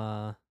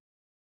huh?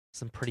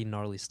 some pretty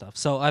gnarly stuff.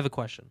 So I have a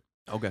question.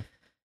 Okay.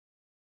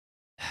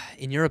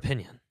 In your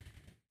opinion,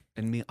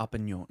 In mi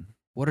opinion.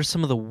 what are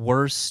some of the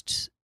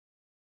worst?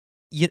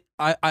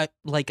 I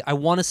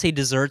want to say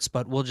desserts,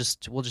 but we'll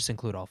just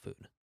include all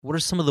food. What are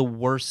some of the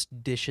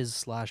worst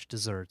dishes /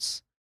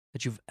 desserts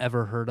that you've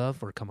ever heard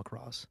of or come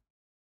across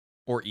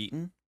Or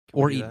eaten? Can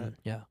we or do eaten?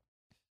 Yeah,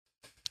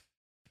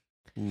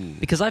 Ooh.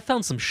 because I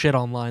found some shit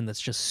online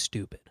that's just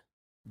stupid.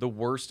 The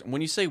worst.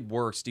 When you say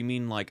worst, do you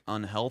mean like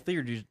unhealthy,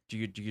 or do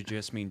you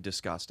just mean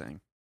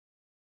disgusting?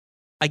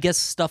 I guess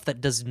stuff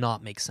that does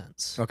not make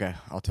sense. Okay,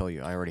 I'll tell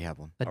you. I already have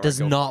one. That All right, does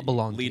go for not it.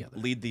 belong Lead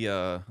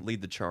together.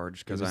 lead the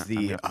charge, It because was I'm the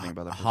gonna have to think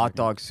about that. for a hot second.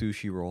 dog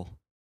sushi roll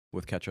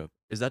with ketchup.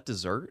 Is that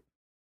dessert?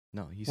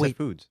 No, he Wait. said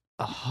foods.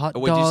 A hot Oh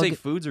wait, dog. did you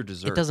say foods or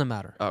dessert? It doesn't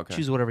matter. Oh, okay.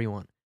 Choose whatever you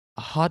want.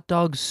 A hot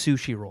dog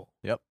sushi roll.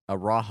 Yep, a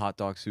raw hot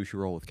dog sushi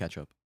roll with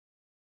ketchup.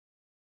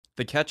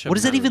 The ketchup. What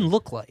does that never- even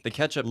look like? The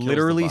ketchup. kills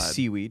Literally the vibe.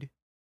 seaweed,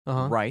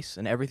 Uh-huh. rice,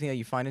 and everything that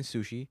you find in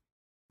sushi,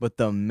 but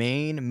the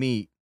main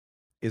meat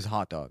is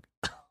hot dog.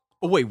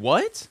 Oh wait,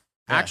 what?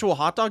 Yeah. Actual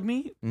hot dog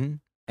meat? And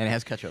it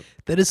has ketchup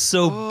That is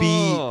so beat.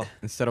 Oh,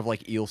 instead of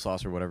like eel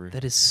sauce or whatever.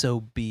 That is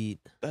so beat.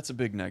 that's a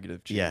big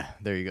negative. G. Yeah,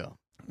 there you go.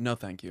 No,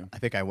 thank you. I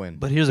think I win.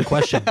 But here's a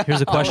question.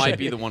 Here's a That question. might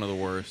be the one of the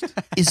worst.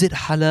 Is it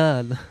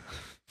halal?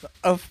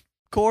 Of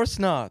course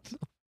not.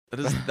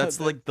 That's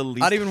like the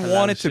least. I don't even halal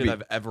want it to shit be.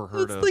 I've ever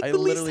heard It's of. like I the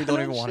least literally don't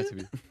even halal want it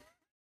shit.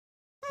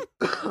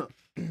 to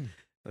be.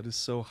 That is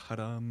so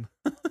haram.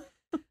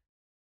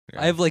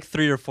 I have like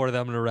 3 or 4 that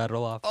I'm gonna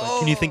rattle off. But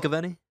Can you think of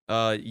any?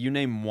 You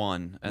name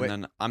one, and Wait.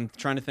 then I'm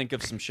trying to think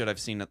of some shit I've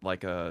seen at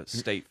like a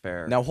state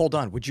fair. Now hold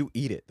on. Would you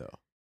eat it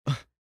though?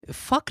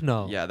 Fuck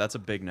no. Yeah, that's a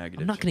big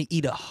negative. I'm not gonna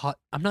eat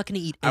I'm not gonna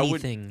eat I would-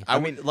 anything. I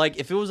mean, like,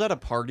 if it was at a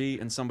party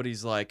and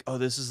somebody's like, "Oh,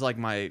 this is like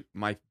my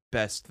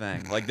best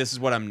thing. Like, this is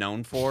what I'm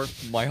known for."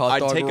 My hot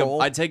dog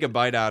roll. I'd take a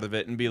bite out of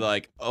it and be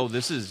like, "Oh,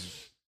 this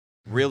is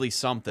really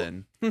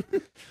something." They're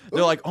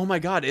like, "Oh my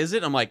god, is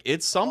it?" I'm like,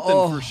 "It's something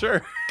Oh. for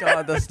sure."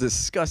 God, that's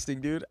disgusting,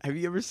 dude. Have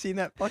you ever seen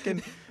that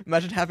fucking?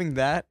 Imagine having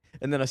that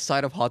and then a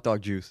side of hot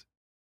dog juice.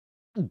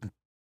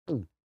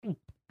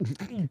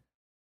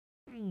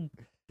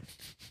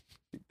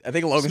 I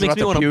think Logan's This makes about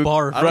me to want to puke.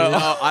 barf. I don't dude.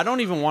 know. I don't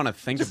even want to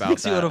think This about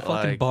makes that. me want to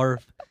fucking like,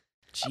 barf.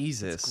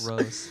 Jesus, It's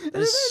gross. that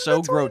is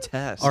so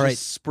grotesque. All right.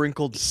 Just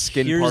sprinkled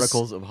skin Here's-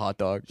 particles of hot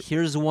dog.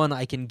 Here's one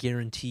I can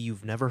guarantee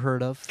you've never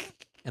heard of,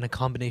 and a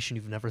combination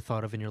you've never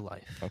thought of in your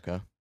life. Okay.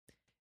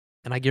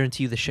 and I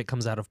guarantee you this shit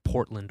comes out of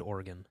Portland,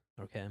 Oregon.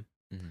 Okay.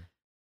 Mhm.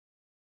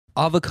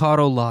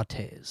 Avocado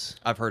lattes.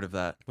 I've heard of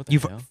that. What the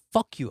You've hell?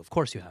 fuck you. Of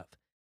course you have.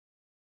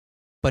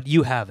 But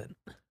you haven't.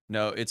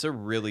 No, it's a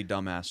really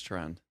dumbass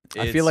trend.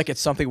 I feel like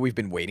it's something we've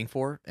been waiting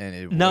for, and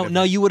it No, would've-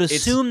 no, you would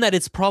it's- assume that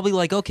it's probably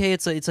like, okay,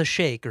 it's a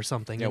shake or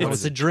something. Yeah, you know, what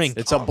it's is a it? drink.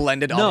 It's a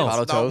blended No,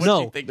 avocado it's not toast.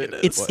 No, you think it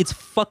is. it's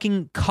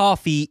fucking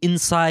coffee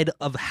inside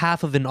of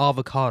half of an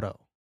avocado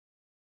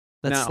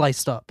that's Now-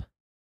 sliced up.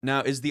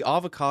 Now, is the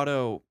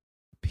avocado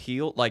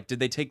peel? Like, did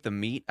they take the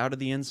meat out of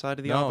the inside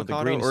of the No, the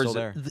avocado, green's or still is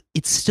there.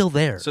 It's still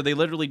there. So they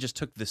literally just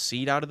took the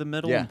seed out of the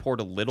middle Yeah. and poured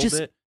a little Just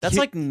bit. That's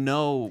here- like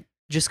no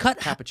just cut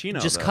cappuccino.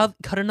 Just though.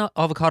 cut an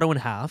avocado in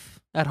half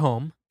at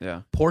home.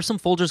 Yeah. Pour some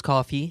Folgers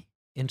coffee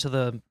into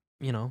the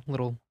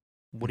little,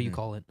 what do you Mhm.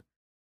 call it?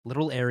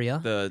 Little area.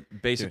 The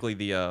basically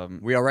the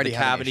We already the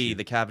have an cavity issue.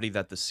 the cavity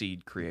that the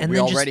seed created. And we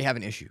then already just- have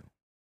an issue.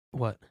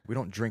 What? We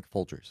don't drink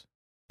Folgers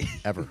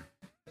ever.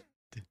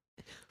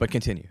 But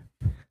continue.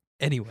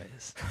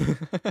 Anyways,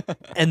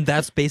 and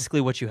that's basically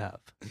what you have.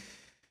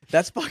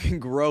 That's fucking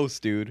gross,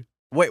 dude.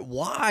 Wait,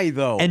 why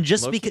though? And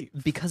just low-key.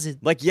 because it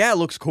like, yeah, it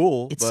looks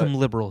cool. it's but some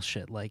liberal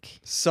shit. Like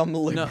some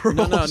no, liberal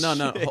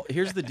no. shit.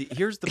 Here's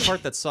the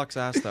part that sucks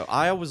ass though.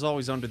 I was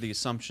always under the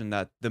assumption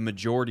that the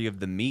majority of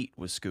the meat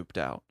was scooped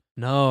out,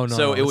 no, so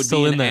no, it it's would still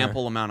be in an there.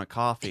 ample amount of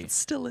coffee. It's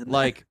still in there.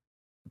 Like,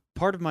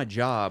 part of my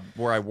job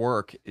where I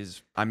work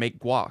is I make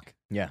guac.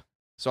 Yeah.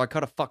 So I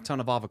cut a fuck ton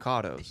of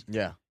avocados.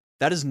 Yeah.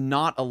 That is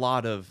not a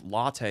lot of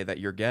latte that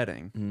you're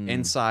getting Mm.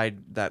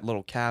 inside that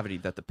little cavity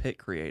that the pit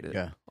created.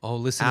 Yeah. Oh,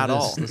 listen At to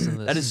this. all. Listen to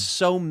this. That is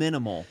so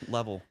minimal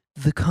level.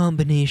 The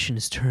combination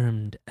is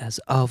termed as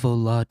avo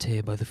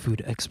latte by the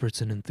food experts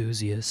and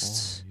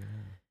enthusiasts. Oh, yeah.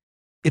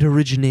 It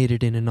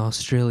originated in an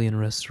Australian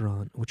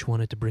restaurant which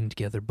wanted to bring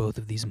together both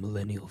of these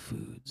millennial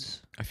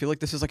foods. I feel like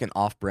this is like an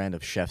off-brand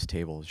of Chef's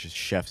Table. It's just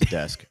Chef's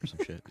Desk or some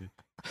shit,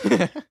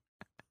 dude.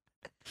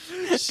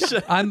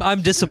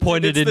 I'm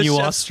disappointed It's in the you,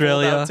 chef's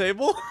fold-out Australia.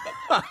 table.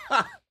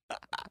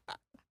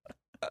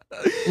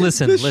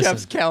 Listen, the listen.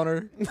 chef's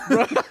counter.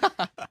 No,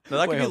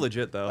 that Wait, could be hold-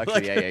 legit though.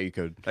 Actually, yeah, you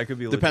could. That could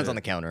be Depends on the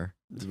legit. counter.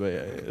 But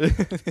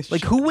yeah.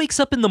 Like, who wakes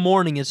up in the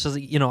morning? It's just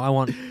I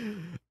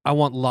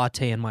want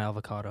latte in my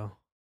avocado.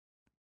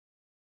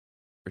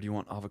 Or do you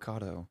want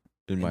avocado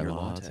in in my your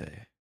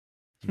latte?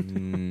 What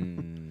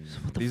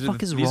the These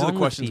fuck are is these wrong are the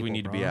questions with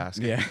we people, need to be bro?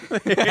 asking.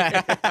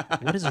 Yeah.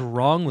 What is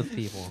wrong with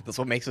people? That's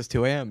what makes us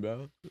 2 a.m.,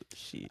 bro.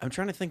 I'm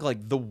trying to think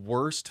like the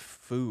worst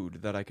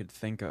food that I could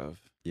think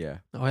of, Yeah.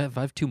 Oh, I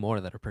have two more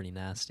that are pretty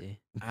nasty.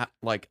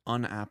 like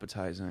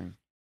unappetizing.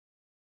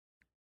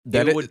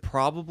 That it it- would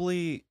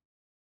probably,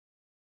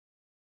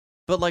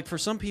 but like for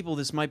some people,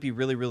 this might be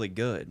really, really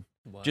good.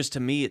 Just to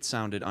me, it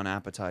sounded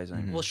unappetizing.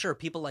 Mhm. well, sure.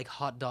 People like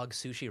hot dog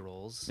sushi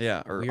rolls.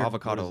 Yeah, or Weird.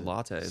 avocado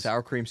What is it? lattes.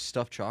 Sour cream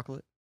stuffed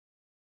chocolate?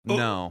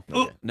 No,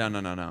 Okay.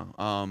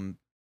 no.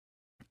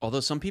 Although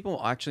some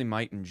people actually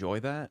might enjoy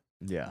that,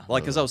 Yeah.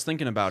 like because I was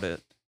thinking about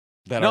it.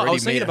 That No, I already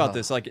was thinking made- about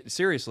this. Like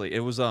seriously, it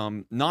was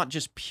not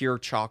just pure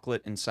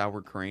chocolate and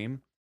sour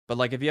cream, but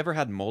like have you ever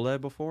had mole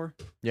before?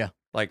 Yeah.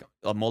 Like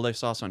a mole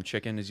sauce on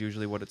chicken is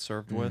usually what it's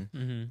served with.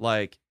 Mm-hmm.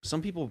 Like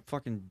some people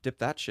fucking dip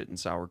that shit in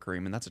sour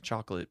cream, and that's a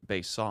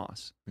chocolate-based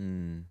sauce.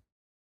 Mm.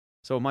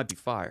 So it might be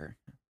fire.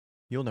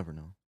 You'll never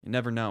know. You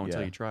never know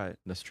until Yeah. you try it.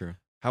 That's true.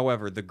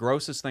 However, the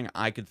grossest thing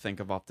I could think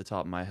of off the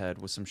top of my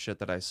head was some shit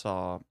that I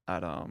saw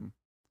at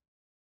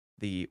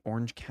the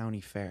Orange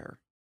County Fair,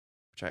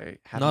 which I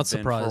haven't Not been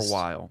surprised. for a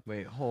while.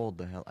 Wait, hold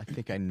the hell. I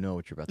think I know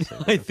what you're about to say.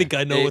 I think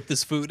I know It- what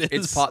this food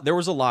is. There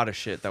was a lot of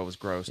shit that was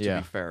gross, to Yeah.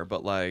 be fair,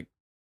 but like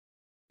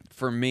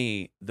for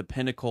me, the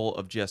pinnacle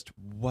of just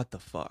what the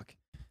fuck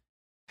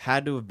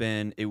had to have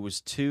been it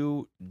was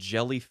 2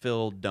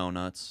 jelly-filled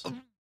donuts.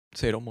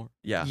 Say no more.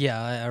 Yeah.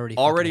 Yeah, I already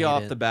Already fucking hate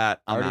off it. the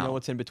bat, I I'm already out. know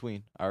what's in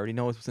between. I already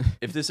know what's in.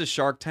 If this is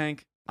Shark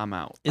Tank, I'm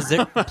out. Is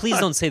there? Please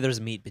don't say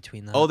there's meat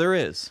between them. Oh, there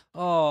is.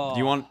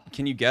 Oh.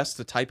 Can you guess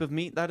the type of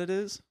meat that it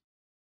is?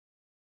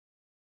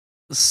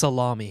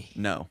 salami?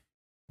 No.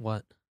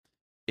 What?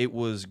 It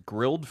was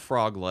grilled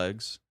frog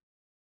legs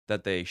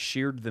that they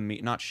sheared the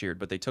meat, not sheared,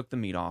 but they took the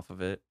meat off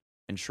of it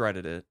and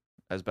shredded it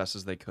as best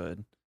as they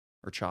could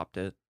or chopped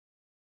it.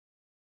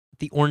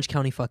 The Orange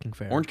County fucking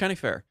fair. Orange County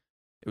Fair.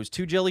 It was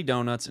 2 jelly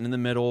donuts, and in the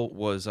middle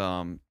was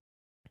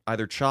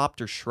either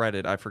chopped or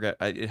shredded. I forget.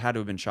 It had to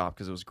have been chopped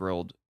because it was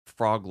grilled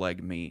frog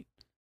leg meat.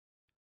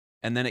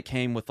 And then it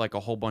came with like a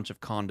whole bunch of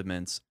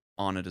condiments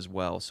on it as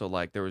well. So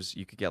like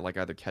you could get like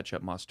either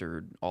ketchup,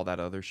 mustard, all that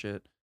other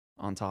shit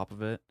on top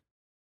of it.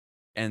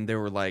 And they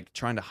were like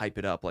trying to hype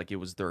it up like it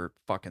was their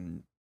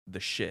fucking the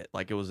shit.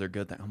 Like it was their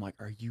good thing. I'm like,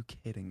 are you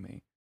kidding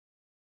me?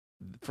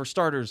 For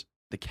starters,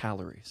 the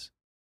calories.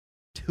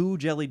 2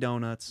 jelly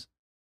donuts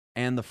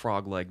and the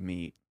frog leg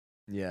meat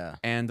Yeah.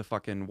 and the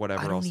fucking whatever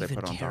I don't else they even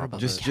put on care top about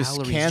of Just- it. just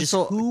calories.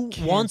 cancel- who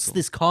cancel. wants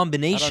this I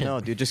combination? don't know,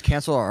 dude. Just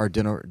cancel our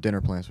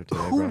dinner plans for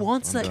today. Who bro.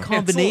 wants I'm that done.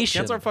 combination?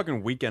 Cancel our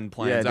fucking weekend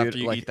plans Yeah, dude, after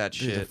you like, eat that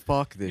dude, shit.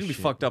 Fuck this You'll be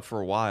shit. fucked up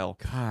for a while.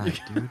 God,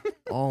 dude.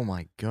 Oh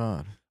my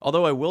god.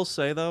 Although I will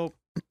say though,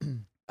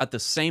 at the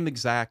same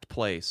exact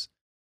place,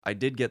 I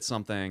did get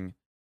something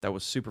that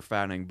was super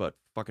fattening but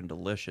fucking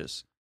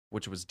delicious,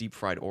 which was deep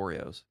fried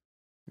Oreos.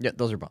 Yeah,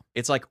 those are bomb.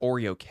 It's like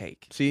Oreo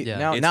cake. See,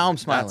 Yeah. now I'm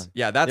smiling.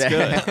 That's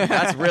good.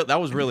 That's real.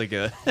 That was really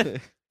good.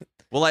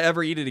 Will I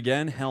ever eat it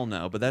again? Hell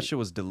no. But that shit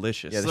was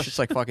delicious. Yeah, this shit's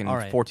like fucking All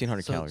right.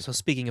 1,400 So, calories. so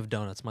speaking of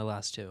donuts, my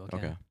last two.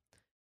 Okay.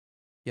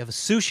 You have a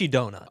sushi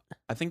donut,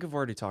 I think I've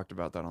already talked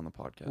about that on the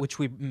podcast. which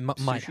we might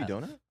Sushi have,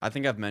 donut? What I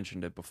think I've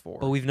mentioned it before.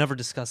 but we've never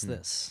discussed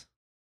this.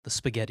 The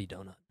spaghetti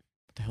donut.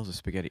 the hell's a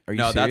spaghetti? Are you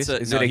no, serious?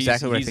 that's Is it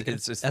exactly what I think?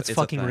 It's That's a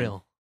fucking thing.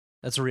 real.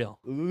 That's real.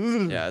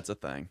 Yeah, it's a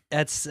thing.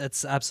 That's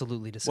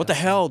absolutely disgusting. What the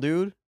hell,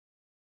 dude?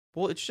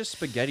 Well, it's just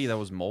spaghetti that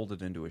was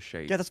molded into a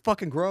shape. Yeah, that's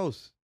fucking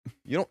gross.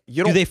 You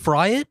Do don't they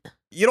fry it?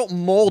 you don't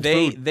mold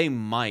food. They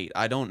might.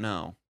 I don't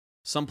know.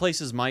 Some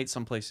places might.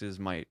 Some places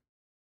might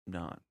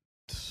not.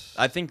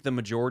 I think the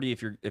majority,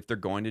 if they're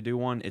going to do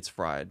one, it's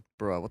fried.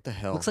 Bro, what the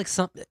hell? Looks like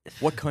some.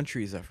 What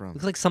country is that from?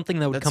 Looks like something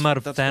that would That's- come out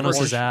of that's Thanos'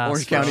 Orange- ass.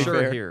 Orange bro. County sure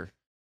Fair. here.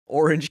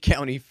 Orange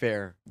County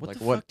Fair. What like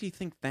the what? fuck do you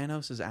think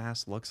Thanos'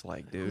 ass looks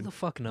like, Who dude? the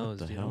fuck knows,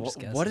 the dude? hell? I'm just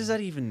What does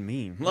guessing. that even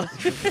mean?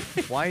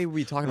 Why are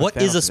we talking What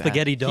about is a Thanos'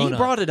 spaghetti he donut?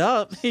 brought it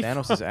up.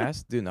 Thanos'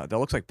 ass? Dude, no, that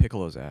looks like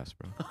Piccolo's ass,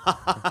 bro.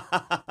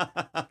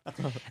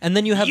 And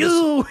then you have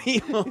You.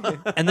 this.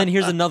 And then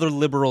here's another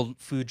liberal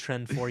food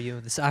trend for you: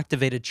 this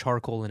activated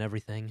charcoal and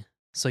everything.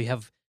 So you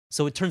have.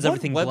 So it turns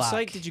everything What black.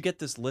 website did you get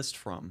this list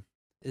from?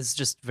 It's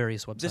just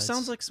various websites. This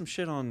sounds like some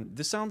shit on.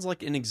 This sounds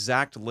like an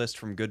exact list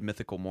from Good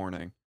Mythical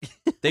Morning.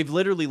 They've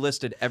literally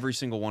listed every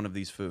single one of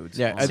these foods.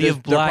 Yeah, on and So it. you they're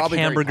have black probably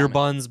very hamburger common.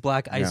 buns,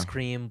 black ice Yeah.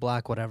 cream,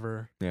 black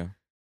whatever. Yeah.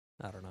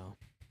 I don't know.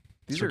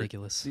 These It's are-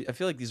 ridiculous. I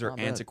feel like these are Not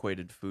bad.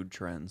 antiquated food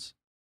trends.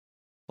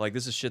 Like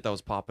this is shit that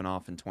was popping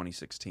off in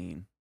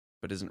 2016,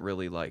 but isn't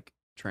really like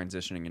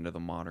transitioning into the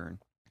modern.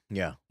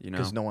 Yeah, You know,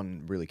 because no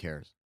one really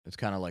cares. It's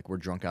kind of like we're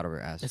drunk out of our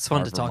asses. It's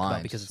fun out to of our talk about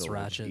minds, because it's so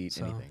we'll just ratchet, Eat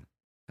so- anything,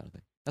 kind of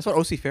thing. That's what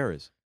OC Fair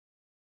is.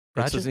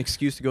 It's Ratchet? an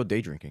excuse to go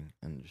day drinking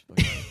and just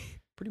fucking,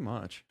 pretty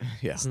much.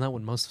 yeah. Isn't that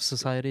what most of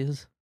society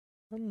is?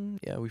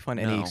 Yeah, we find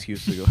any No.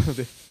 excuse to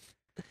go.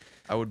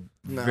 I would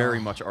No. very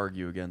much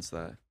argue against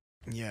that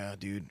yeah,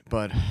 dude.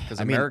 But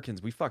because I mean,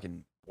 Americans, we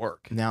fucking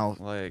work. now,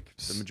 Like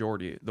the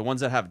majority, the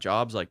ones that have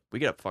jobs, like we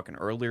get up fucking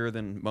earlier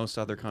than most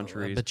other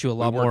countries. I bet you a we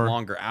lot work more.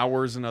 longer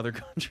hours in other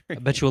countries. I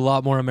bet you a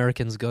lot more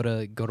Americans go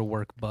to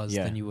work buzzed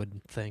Yeah. than you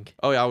would think.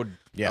 Oh yeah, I would.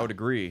 yeah, I would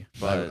agree,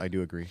 but I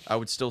do agree. I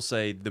would still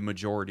say the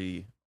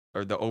majority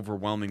or the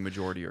overwhelming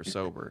majority are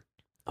sober.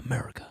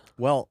 America.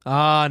 Well,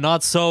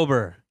 Not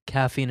sober.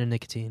 Caffeine and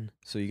nicotine.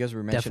 so you guys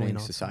were Definitely mentioning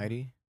not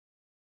society,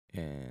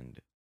 and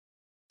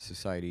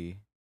society.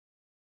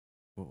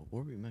 What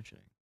were we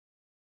mentioning?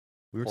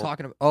 We were Well-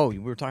 talking about. Oh, we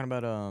were talking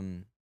about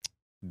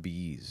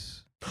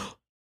bees.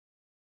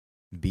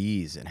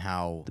 Bees and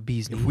how The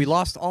bee's if knees. we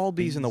lost all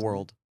bees in the Bees.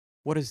 world,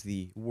 what is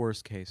the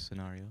worst case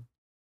scenario?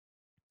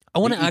 I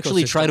want The to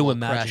actually try ecosystem to will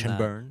crash imagine and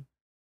that. burn.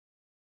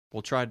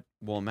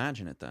 We'll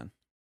imagine it then.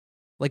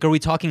 Like, are we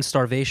talking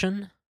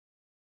starvation?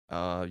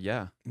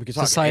 Yeah, We could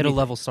talk Societal anything.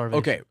 level starvation.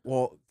 Okay,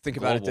 well, think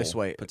about it this Global,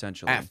 way.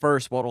 potentially. At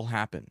first, what will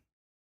happen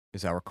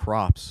is our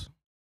crops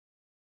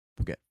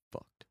will get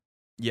fucked.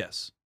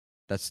 Yes,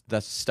 That's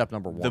step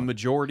number one. the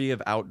majority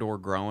of outdoor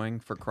growing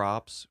for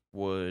crops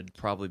would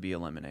probably be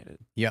eliminated.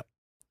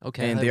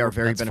 Okay. and they are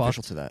very that's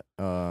beneficial fucked. to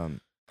that.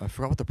 I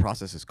forgot what the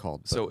process is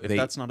called. So but if they,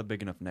 that's not a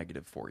big enough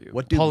negative for you,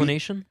 what do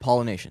Pollination.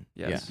 pollination?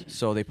 Yes. Yeah.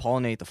 So they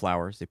pollinate the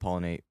flowers. They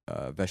pollinate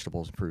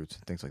vegetables and fruits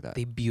and things like that.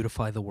 They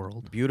beautify the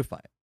world. Beautify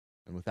it.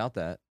 And without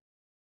that,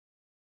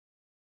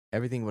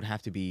 everything would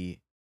have to be.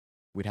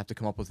 We'd have to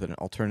come up with an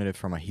alternative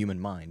from a human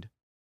mind,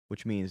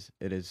 which means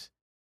it is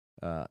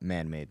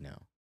man-made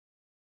now,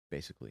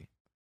 basically.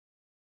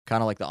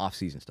 Kind of like the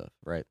off-season stuff,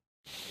 right?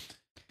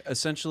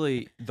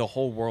 essentially the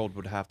whole world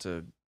would have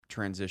to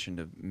transition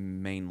to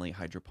mainly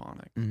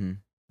hydroponic, Mm-hmm.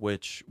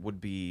 which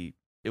would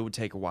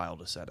take a while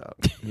to set up.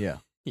 Yeah.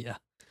 Yeah.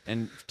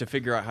 And to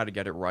figure out how to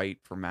get it right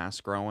for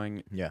mass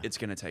growing, Yeah. it's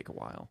going to take a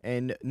while.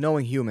 And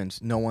knowing humans,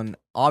 no one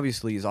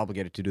obviously is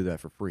obligated to do that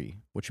for free,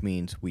 which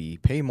means we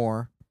pay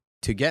more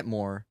to get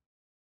more,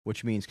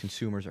 which means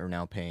consumers are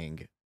now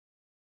paying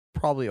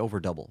probably over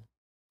double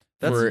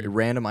for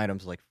random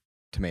items like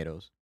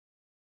tomatoes,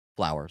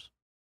 flowers,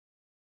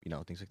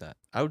 things like that.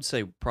 I would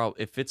say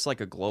probably if it's like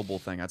a global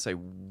thing, I'd say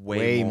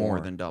way more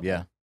than double.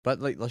 Yeah. But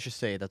let's just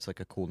say that's like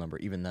a cool number.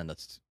 Even then,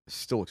 that's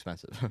still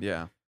expensive.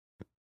 Yeah.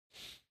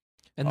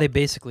 And they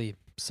basically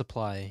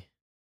supply,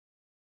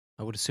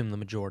 I would assume, the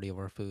majority of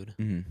our food,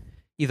 Mm-hmm.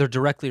 either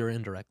directly or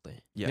indirectly.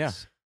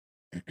 Yes.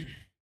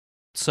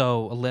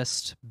 So a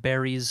list: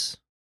 berries,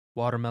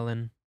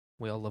 watermelon.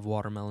 We all love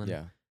watermelon.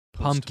 Yeah.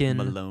 Pumpkin.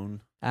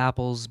 Malone.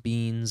 Apples,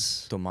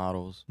 beans,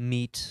 Tomatoes.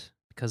 meat,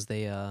 because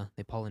they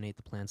pollinate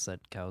the plants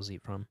that cows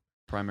eat from.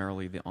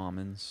 Primarily the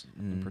almonds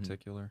in Mhm.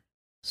 particular.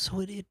 So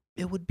it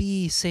would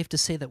be safe to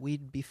say that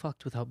we'd be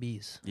fucked without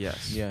bees.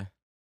 Yes. Yeah.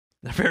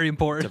 They're very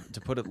important.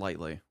 To put it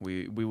lightly,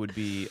 we would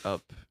be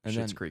up And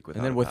Schitt's then- Creek without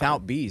And then a without paddle.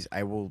 bees,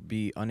 I will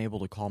be unable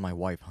to call my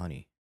wife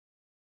honey.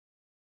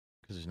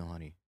 Because there's no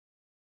honey.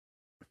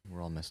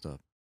 We're all messed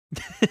up.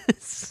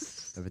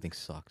 Everything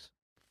sucks.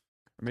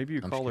 Or maybe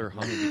you I'm call just her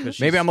kidding. honey because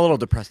she's, Maybe I'm a little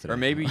depressed today. or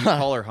maybe you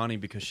call her honey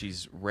because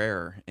she's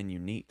rare and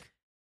unique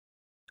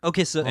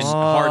Okay, so and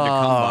hard to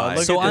come by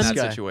look So at in this that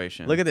guy.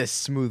 situation. Look at this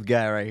smooth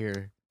guy right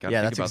here. Gotta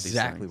Yeah, think that's about these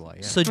exactly things. why.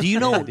 Yeah. So do you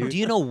know Yeah, dude. do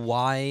you know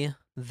why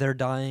they're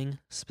dying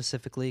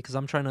specifically? Because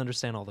I'm trying to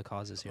understand all the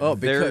causes here. Oh,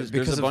 There's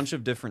because a of- bunch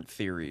of different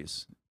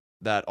theories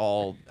that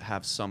all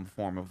have some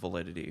form of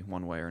validity,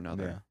 one way or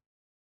another.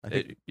 I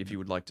think, If you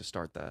would like to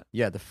start that.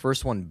 yeah, the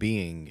first one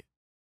being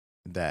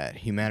that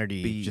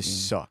humanity Being.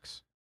 just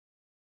sucks.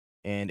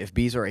 And if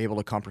bees are able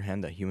to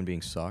comprehend that human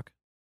beings suck,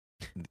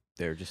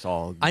 they're just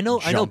all I know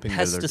jumping to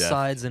their death.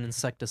 pesticides and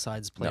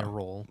insecticides play a No.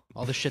 role.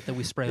 All the shit that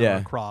we spray on Yeah.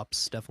 our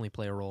crops definitely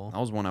play a role. That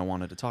was one I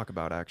wanted to talk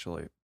about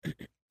actually,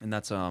 and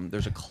that's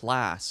there's a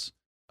class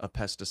of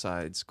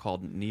pesticides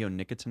called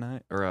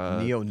neonicotinoid or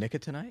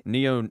Neonicotinoid?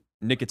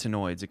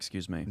 neonicotinoids,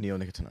 excuse me.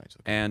 Neonicotinoids.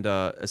 Okay. And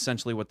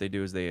essentially, what they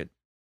do is they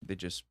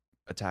just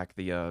attack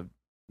the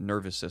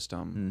nervous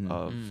system Mhm.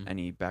 of Mm.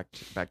 any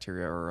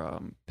bacteria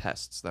or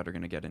pests that are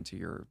going to get into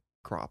your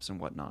crops and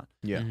whatnot.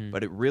 Yeah. Mhm.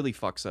 But it really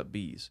fucks up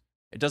bees.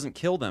 It doesn't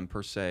kill them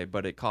per se,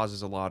 but it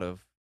causes a lot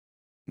of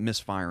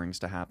misfirings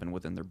to happen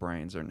within their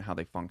brains and how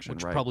they function.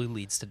 Which right? probably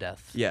leads to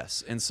death.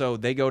 Yes, and so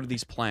they go to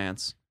these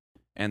plants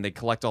and they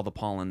collect all the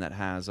pollen that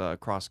has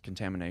cross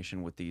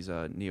contamination with these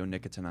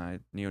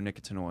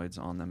neonicotinoids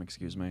on them.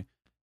 Excuse me.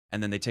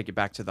 And then they take it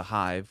back to the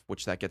hive,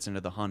 which that gets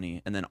into the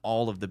honey, and then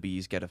all of the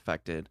bees get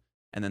affected,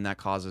 and then that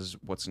causes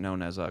what's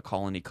known as a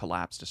colony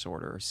collapse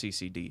disorder, or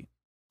CCD.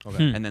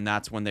 Okay. Hmm. And then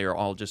that's when they are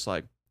all just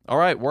like, "All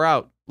right, we're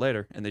out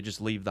later," and they just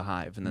leave the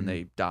hive, and then Mhm.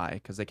 they die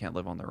because they can't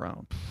live on their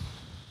own.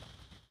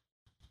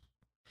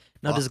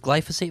 Now, does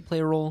glyphosate play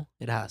a role?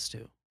 It has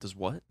to. Does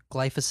what?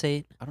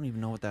 Glyphosate. I don't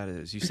even know what that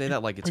is. You say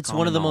that like it's It's common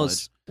one of the knowledge.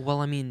 most. Well,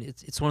 I mean,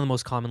 it's one of the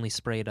most commonly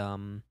sprayed. I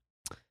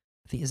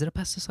think, is it a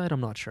pesticide? I'm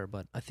not sure,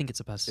 but I think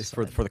it's a pesticide. It's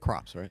for the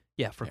crops, right?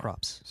 yeah, for yeah.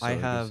 crops. I So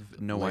have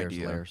there's no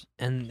idea. Layers.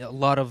 And a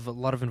lot of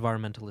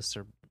environmentalists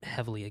are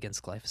heavily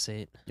against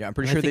glyphosate. Yeah, I'm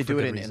pretty And I sure they think for do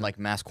it good in reason. like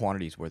mass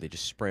quantities where they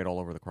just spray it all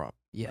over the crop.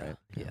 Yeah, Right.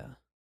 yeah.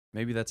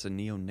 Maybe that's a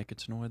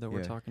neonicotinoid that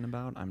we're Yeah. talking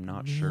about. I'm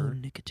not sure.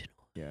 Neonicotinoid.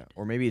 Yeah,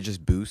 or maybe it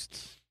just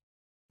boosts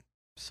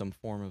some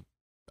form of,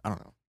 I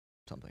don't know,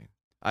 something.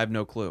 I have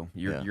no clue.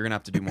 You're Yeah. you're gonna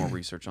have to do more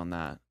research on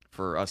that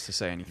for us to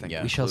say anything.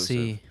 Yeah. We shall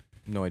conclusive. see.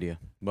 No idea,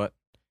 but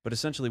But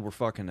essentially, we're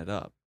fucking it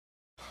up.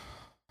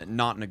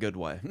 Not in a good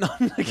way. Not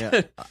in a Yeah.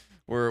 good.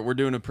 We're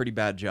doing a pretty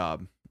bad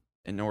job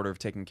in order of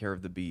taking care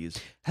of the bees.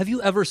 Have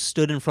you ever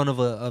stood in front of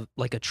a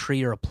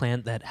tree or a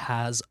plant that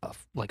has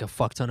like a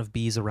fuck ton of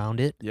bees around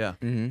it? Yeah.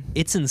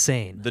 It's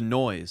insane. The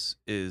noise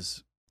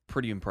is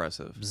pretty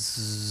impressive.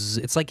 Bzzz.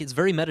 It's like it's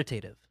very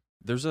meditative.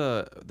 There's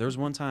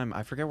one time,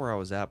 I forget where I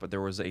was at, but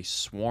there was a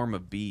swarm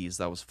of bees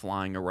that was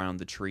flying around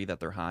the tree that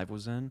their hive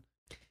was in.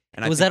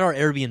 And It was at our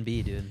Airbnb,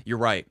 dude. You're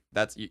right.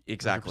 That's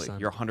exactly.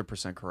 100%. You're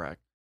 100%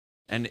 correct.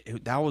 And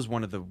that was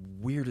one of the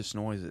weirdest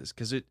noises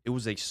because it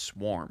was a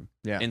swarm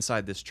Yeah.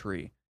 inside this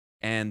tree.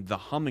 And the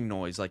humming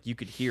noise, like you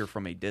could hear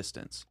from a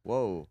distance.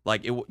 Whoa.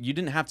 Like you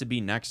didn't have to be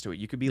next to it.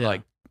 You could be Yeah.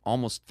 like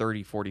almost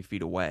 30, 40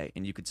 feet away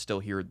and you could still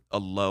hear a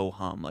low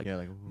hum. Like, Yeah,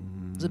 like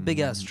It's a big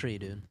ass tree,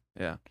 dude.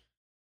 yeah.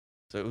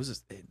 So it was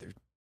just, they're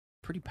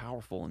pretty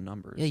powerful in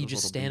numbers. Yeah, you those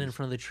just little stand in bees.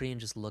 front of the tree and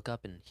just look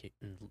up and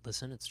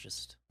listen. It's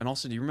just And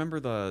also, do you remember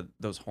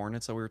those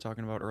hornets that we were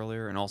talking about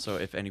earlier? And also,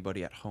 if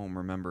anybody at home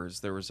remembers,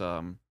 there was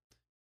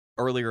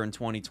earlier in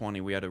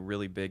 2020 we had a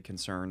really big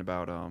concern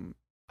about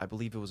I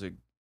believe it was a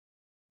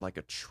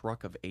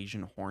truck of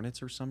Asian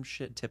hornets or some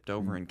shit tipped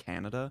over in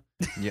Canada.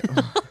 yeah.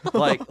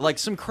 like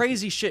some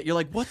crazy shit. You're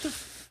like, what the?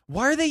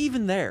 Why are they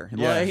even there?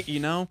 Yeah. Like, you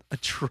know? a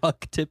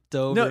truck tipped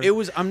over. No, it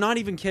was. I'm not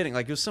even kidding.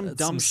 Like it was some That's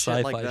dumb some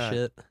shit sci-fi like that.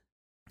 shit.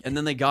 And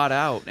then they got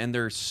out, and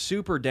they're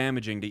super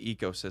damaging to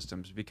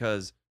ecosystems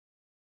because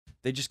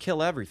they just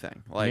kill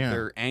everything. Like Yeah.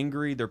 they're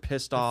angry, they're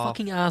pissed They're off.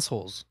 fucking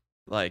assholes.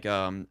 Like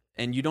and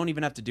you don't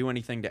even have to do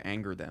anything to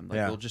anger them. Like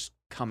Yeah. they'll just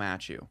come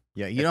at you.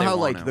 Yeah, if you know they how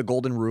want like to. the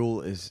golden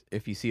rule is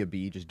if you see a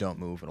bee, just don't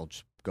move, it'll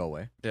just go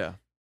away. Yeah.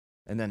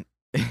 And then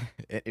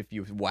if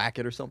you whack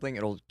it or something,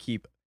 it'll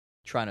keep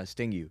trying to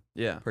sting you,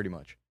 Yeah. pretty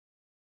much.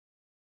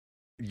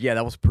 Yeah,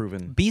 that was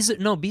proven. Bees are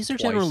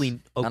twice. generally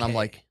okay. And I'm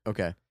like,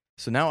 okay.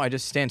 So now I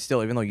just stand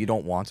still, even though you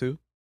don't want to.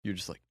 You're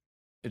just like,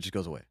 it just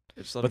goes away.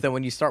 It's But then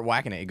when you start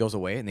whacking it, it goes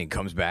away, and then it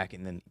comes back,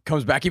 and then it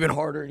comes back even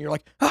harder, and you're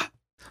like, ah!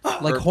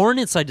 like or-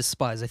 hornets, I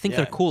despise. I think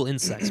they're Yeah. cool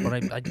insects, but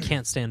I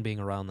can't stand being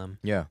around them.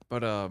 Yeah.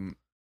 But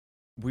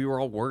we were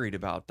all worried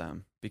about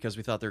them because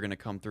we thought they were gonna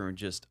come through and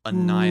just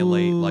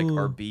annihilate like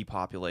our Ooh. bee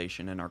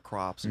population and our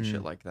crops and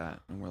shit Mm. like that.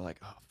 And we're like,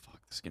 oh fuck,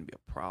 this is gonna be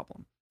a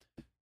problem.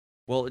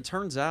 Well, it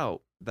turns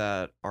out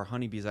that our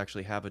honeybees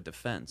actually have a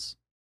defense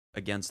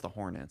against the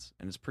hornets,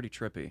 and it's pretty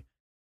trippy.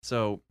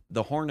 So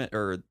the hornet,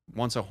 or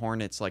once a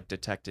hornet's like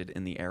detected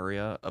in the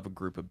area of a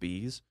group of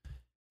bees,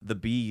 the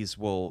bees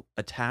will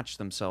attach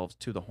themselves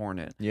to the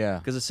hornet. Yeah.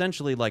 Because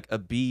essentially, like a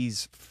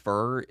bee's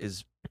fur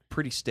is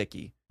pretty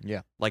sticky.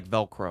 Yeah. Like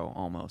Velcro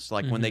almost.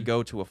 Like when they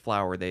go to a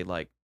flower, they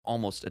like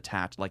almost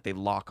attach, like they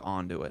lock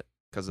onto it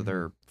because of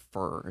their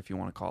fur, if you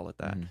want to call it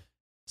that. Mhm.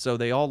 So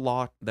they all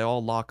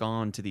lock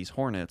on to these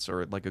hornets,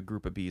 or like a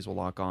group of bees will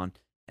lock on,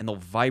 and they'll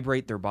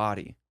vibrate their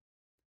body,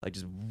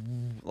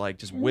 like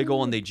just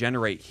wiggle, and they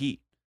generate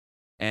heat.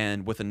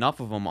 And with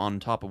enough of them on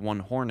top of one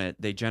hornet,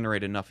 they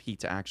generate enough heat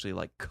to actually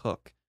like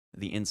cook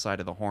the inside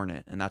of the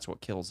hornet, and that's what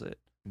kills it.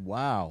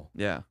 Wow.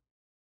 Yeah.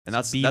 And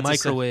that's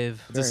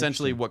microwave. That's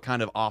essentially what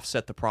kind of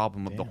offset the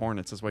problem of the Damn.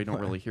 hornets. That's why you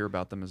don't really hear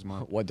about them as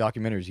much. What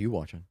documentaries are you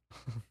watching?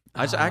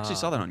 I actually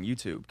saw that on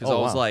YouTube because I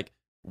was like,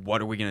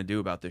 what are we going to do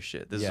about this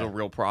shit? This is a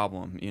real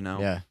problem, you know?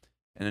 Yeah.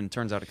 And then it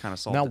turns out it kind of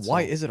solved Now, itself.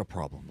 why is it a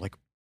problem? Like,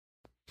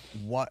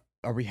 what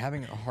are we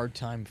having a hard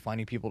time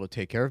finding people to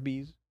take care of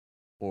bees,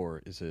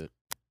 or is it?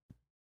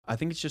 I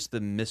think it's just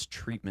the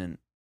mistreatment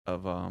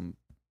of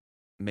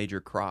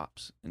major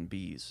crops and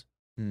bees.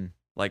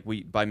 Like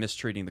by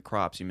mistreating the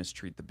crops, you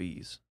mistreat the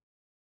bees.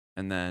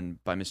 And then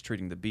by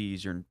mistreating the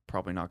bees, you're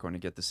probably not going to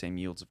get the same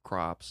yields of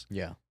crops.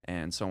 Yeah.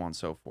 And so on and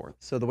so forth.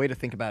 So the way to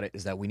think about it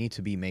is that we need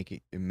to be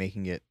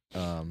making it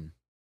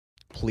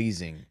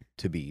pleasing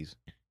to bees,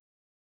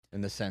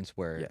 in the sense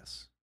where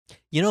Yes.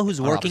 You know who's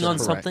working on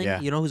correct, something?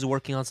 yeah. You know who's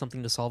working on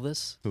something to solve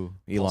this? who?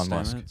 Paul Elon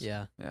Musk. Stamets?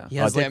 Yeah. Yeah. He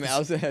has, Oh, damn it! I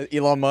was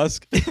Elon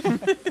Musk.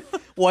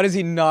 What is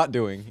he not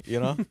doing? You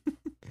know?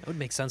 It would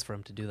make sense for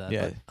him to do that.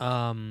 Yeah.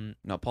 But,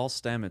 No, Paul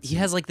Stamets. he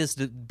has like this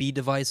bee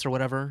device or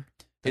whatever.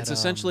 It's that,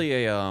 essentially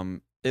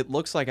it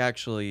looks like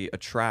actually a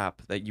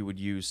trap that you would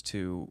use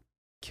to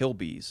kill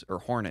bees or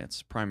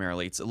hornets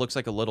primarily. It looks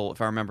like a little,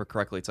 if I remember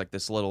correctly, it's like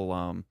this little,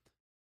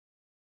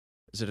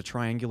 is it a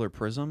triangular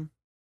prism?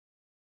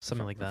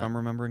 something like If that. I'm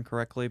remembering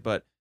correctly.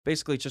 But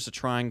basically it's just a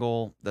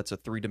triangle that's a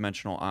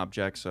three-dimensional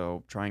object.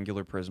 So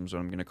triangular prism is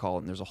what I'm going to call it.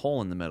 And there's a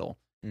hole in the middle.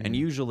 And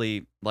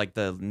usually like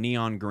the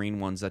neon green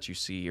ones that you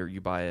see or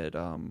you buy at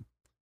Home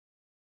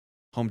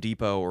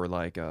Depot or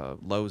like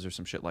Lowe's or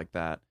some shit like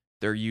that,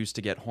 they're used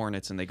to get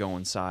hornets, and they go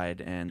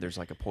inside, and there's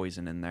like a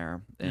poison in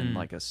there and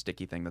like a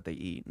sticky thing that they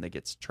eat, and they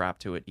get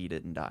trapped to it, eat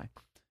it, and die.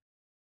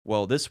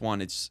 Well, this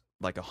one, it's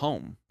like a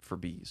home for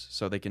bees,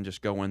 so they can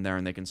just go in there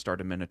and they can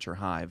start a miniature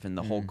hive. And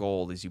the whole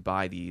goal is you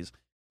buy these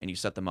and you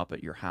set them up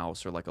at your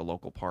house or like a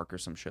local park or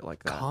some shit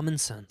like that. Common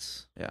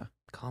sense. Yeah,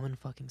 Common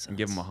fucking sense. and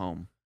give them a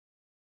home.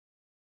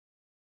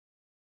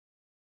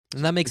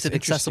 And that makes It's it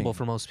accessible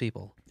interesting. for most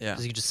people. Yeah,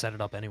 Because you can just set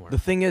it up anywhere. The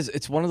thing is,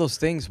 it's one of those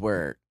things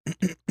where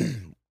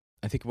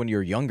I think when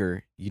you're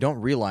younger, you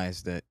don't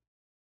realize that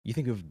you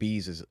think of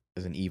bees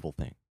as an evil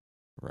thing,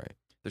 right?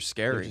 they're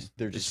scary.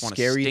 They're They just wanna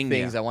scary sting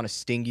things ya. that want to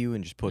sting you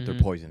and just put their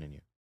Mhm. poison in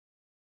you,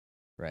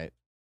 right?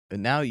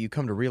 And now you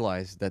come to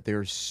realize that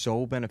they're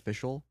so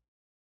beneficial,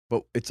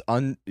 but we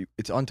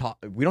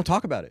don't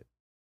talk about it.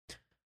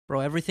 Bro,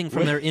 everything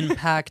from their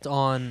impact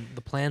on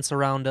the plants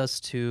around us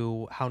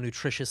to how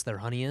nutritious their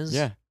honey is.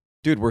 Yeah,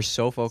 dude, we're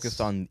so focused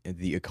on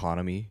the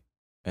economy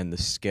and the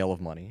scale of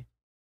money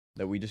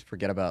that we just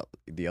forget about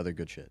the other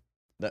good shit.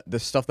 The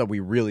stuff that we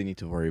really need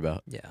to worry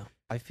about. Yeah.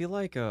 I feel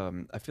like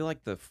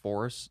the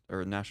forest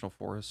or National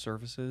Forest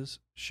Services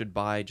should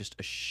buy just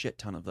a shit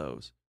ton of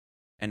those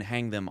and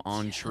hang them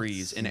on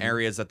trees in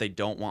areas that they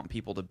don't want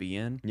people to be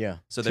in. Yeah.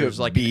 So To there's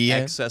like be an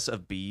in. excess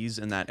of bees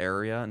in that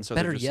area, and so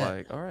Better they're just yet.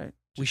 like, all right.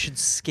 We should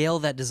scale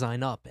that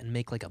design up and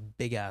make like a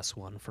big ass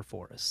one for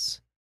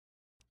forests.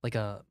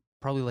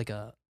 Probably like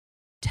a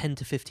 10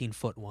 to 15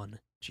 foot one.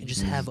 And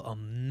just have a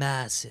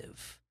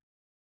massive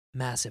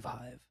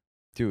hive.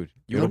 Dude,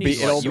 You it'll would be need,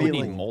 it'll you be would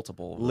need like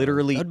multiple.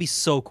 literally That'd be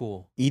so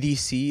cool.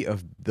 EDC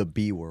of the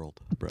bee world,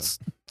 bro.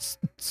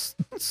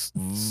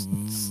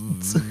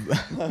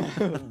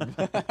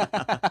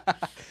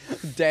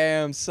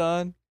 Damn,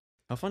 son.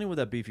 How funny would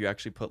that be if you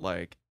actually put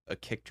like a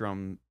kick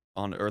drum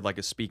on, or like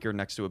a speaker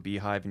next to a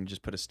beehive, and you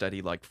just put a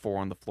steady like 4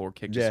 on the floor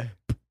kick? Just,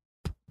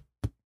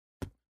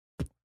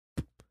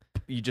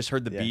 You just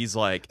heard the Yeah. bees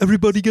like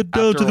Everybody get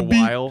down after a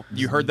while.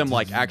 You heard them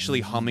like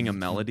actually humming a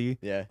melody.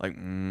 Yeah. Like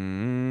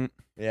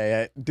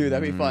Yeah. Dude,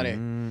 that'd be funny.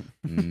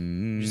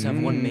 You just have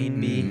one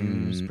main bee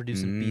just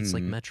producing beats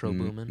like Metro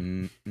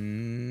Boomin.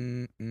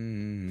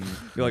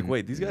 You're like,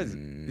 wait, these guys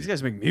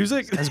make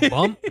music? That's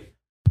bump.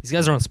 These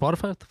guys are on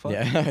Spotify? What the fuck?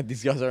 Yeah,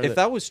 these guys are. If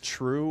that was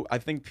true, I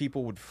think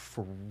people would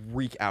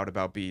freak out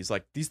about bees.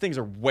 Like, these things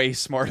are way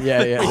smarter. Yeah,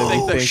 than yeah. we They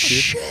think they think,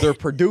 should. dude. They're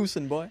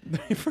producing, boy.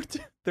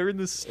 They're in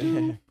the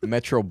stew.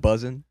 Metro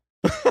buzzing.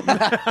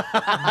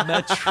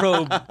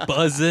 Metro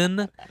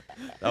buzzin'.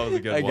 That was a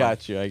good I one.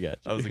 got you. That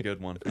was a good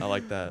one. I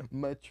like that.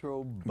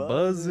 Metro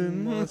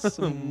Buzzing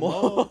some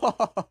more.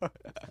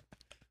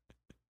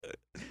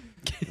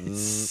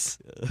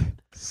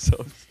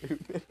 So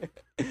stupid.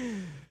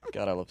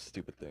 God, I love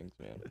stupid things,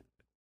 man.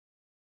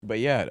 But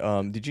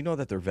yeah, did you know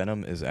that their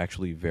venom is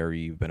actually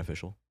very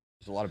beneficial?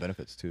 There's a lot of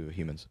benefits to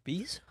humans.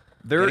 Bees?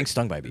 Getting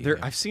stung by bees. yeah.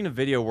 I've seen a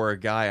video where a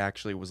guy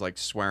actually was like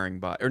swearing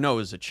by, or no, it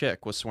was a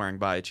chick was swearing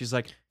by it. She's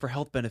like, for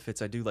health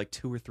benefits, I do like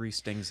 2 or 3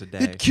 stings a day.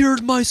 It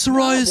cured my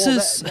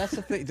psoriasis. Well, that's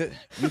the thing.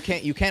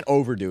 You can't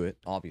overdo it,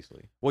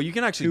 obviously. Well, you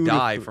can 2 actually to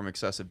die 3 from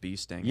excessive bee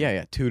sting.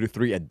 Yeah, 2 to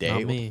 3 a day. Not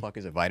What me. the fuck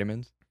is it?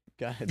 Vitamins?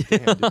 God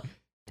damn, dude.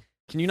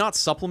 Can you not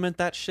supplement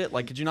that shit?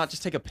 Like, could you not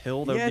just take a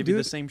pill that Yeah, would give you the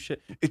dude. same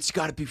shit? It's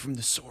got to be from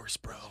the source,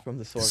 bro. From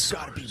the source. It's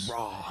got to be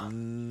raw.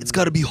 It's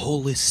got to be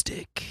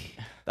holistic.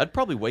 That'd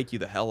probably wake you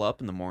the hell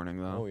up in the morning,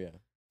 though. Oh yeah.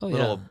 Oh yeah.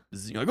 Little,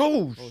 like,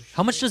 oh,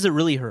 How much does it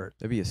really hurt?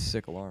 That'd be a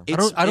sick alarm. I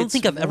don't it's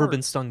think I've ever more-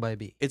 been stung by a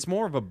bee, It's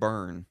more of a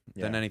burn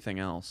than Yeah. anything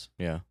else.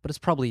 Yeah. but it's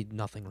probably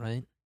nothing,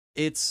 right?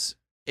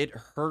 It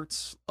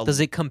hurts. Does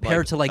it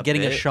compare to like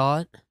getting a bit.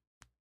 shot?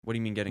 What do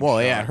you mean getting? Well,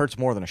 shot? yeah, it hurts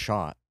more than a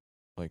shot.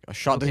 Like a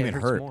shot Okay, doesn't it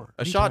even hurts hurt. more. A What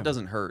are you shot talking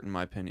doesn't hurt, in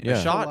my opinion. Yeah. A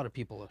about? A shot. lot of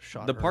people a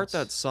shot. The part hurts.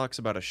 that sucks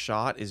about a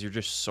shot is you're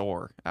just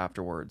sore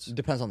afterwards. It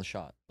depends on the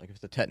shot. Like if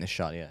it's a tetanus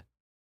shot, yeah.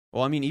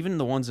 Well, I mean, even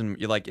the ones in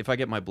like, if I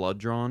get my blood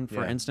drawn,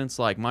 for Yeah. instance,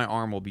 like my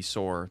arm will be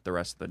sore the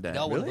rest of the day.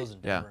 got one of Really? those in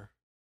Yeah. Denver.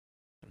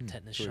 A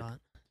tetanus sweet. shot.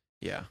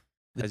 Yeah,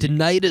 The As you-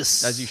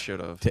 tinnitus. as you should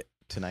have.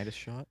 Tinnitus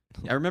shot.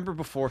 I remember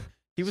before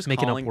he was Just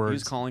making up calling. He was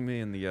words. calling me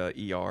in the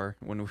ER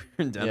when we were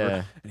in Denver,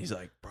 Yeah. and he's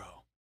like, "Bro,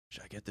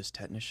 should I get this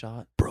tetanus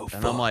shot?" Bro,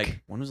 And I'm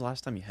like, "When was the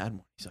last time you had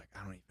one?" He's like, "I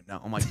don't even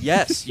know." I'm like,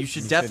 "Yes, you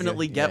should You said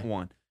definitely yeah, get yeah.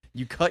 one.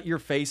 You cut your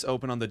face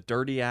open on the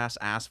dirty ass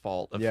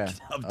asphalt of, Yeah.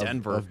 of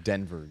Denver. Of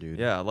Denver, dude.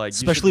 Yeah, like you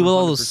should especially with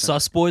all those 100%.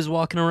 sus boys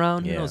walking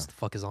around. Who Yeah. knows what the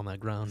fuck is on that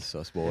ground?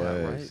 Sus boys.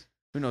 Yeah, right.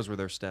 Who knows where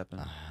they're stepping?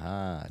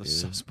 Aha, The dude.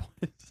 sus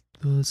boys.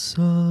 The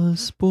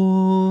sus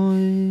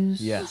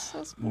boys. Yeah.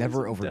 Sus boys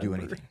Never of overdo Denver.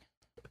 anything.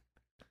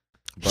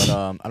 But I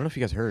don't know if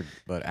you guys heard,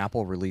 but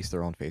Apple released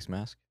their own face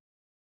mask.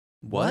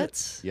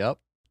 What? Yep.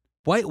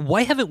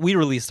 Why haven't we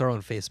released our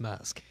own face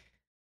mask?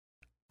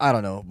 I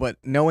don't know, but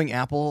knowing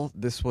Apple,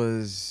 this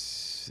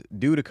was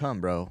due to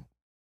come, bro.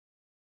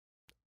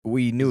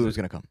 We knew Is it was it-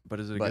 gonna come. But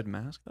is it a But- good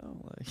mask though?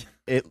 Like,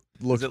 It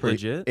looks it pretty,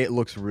 legit? It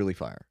looks really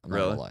fire. I'm not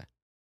Really? gonna lie.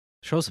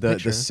 Show us a The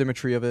picture.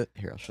 symmetry of it.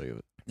 Here, I'll show you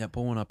it. yeah,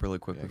 pull one up really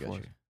quick Yeah, I before.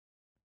 got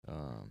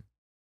you.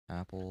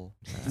 Apple.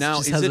 Now,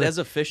 Just is has it a- as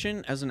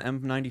efficient as an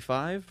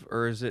M95,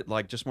 or is it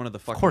like just one of the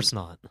fucking? Of course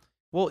not.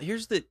 Well,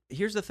 here's the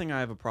thing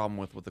I have a problem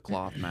with the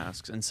cloth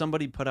masks, and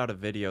somebody put out a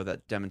video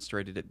that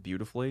demonstrated it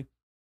beautifully.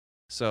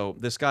 So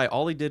this guy,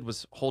 all he did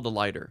was hold a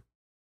lighter,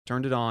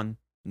 turned it on,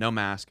 no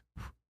mask,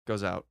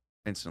 goes out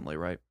instantly,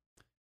 right?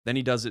 Then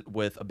he does it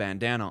with a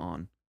bandana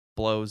on,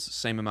 blows,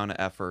 same amount of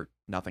effort,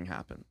 nothing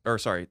happened. Or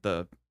sorry,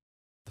 the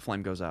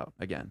flame goes out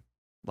again,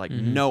 like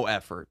Mhm. no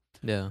effort.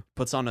 Yeah.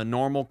 Puts on a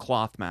normal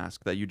cloth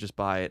mask that you just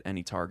buy at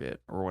any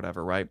Target or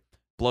whatever, right?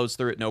 Blows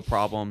through it, no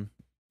problem.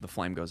 The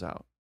flame goes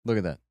out. Look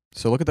at that.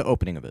 So look at the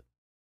opening of it.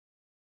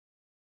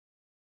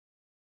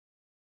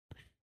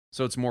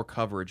 So it's more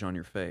coverage on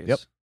your face. Yep.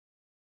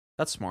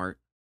 That's smart.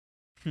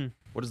 Hmm.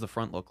 What does the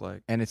front look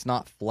like? And it's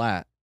not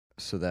flat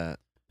so that,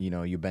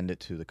 you bend it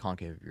to the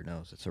concave of your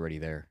nose. It's already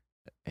there.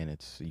 And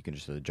you can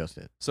just adjust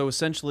it. So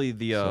essentially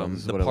the So this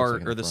is the what it looks part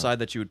like in or the the front. side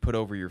that you would put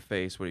over your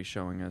face, what he's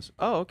showing us.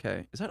 Oh,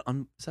 okay. Is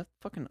that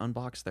fucking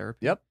unboxed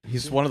therapy? Yep.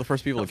 He's one of the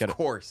first people to Of get it.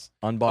 course.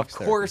 Unboxed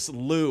Of course,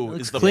 Lou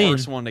Looks is the clean.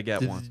 first one to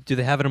get one. Do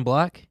they have it in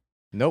black? therapy.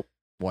 Nope.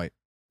 White.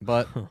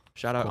 But Huh.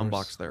 Shout out course.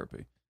 unboxed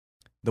therapy.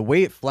 the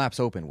way it flaps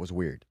open was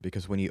weird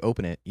because when you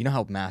open it, you know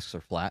how masks are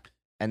flat?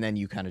 And then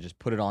you kind of just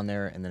put it on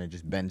there and then it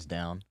just bends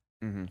down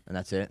Mm-hmm. and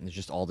that's it. And there's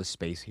just all this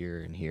space here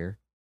and here.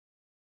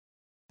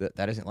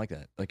 That isn't like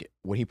that. Like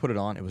when he put it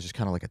on, it was just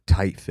kind of like a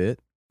tight fit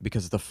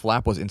because the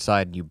flap was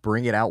inside and you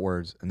bring it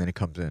outwards and then it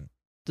comes in.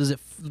 Does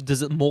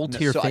it mold No,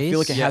 to your so face? I feel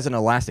like it Yeah. has an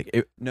elastic.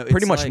 It No, pretty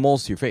it's much like-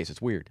 molds to your face.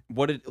 It's weird.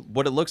 What it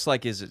looks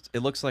like is it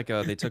looks like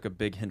they took a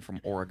big hint from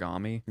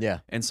origami. Yeah.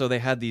 And so they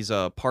had these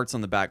parts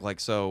on the back, like,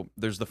 so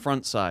there's the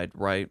front side,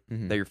 right,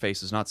 Mhm. that your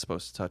face is not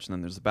supposed to touch, and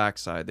then there's the back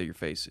side that your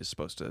face is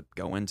supposed to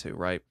go into,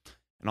 right?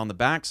 And on the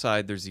back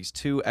side, there's these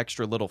two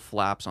extra little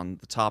flaps on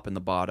the top and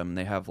the bottom, and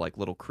they have like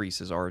little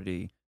creases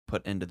already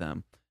put into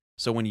them.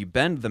 So when you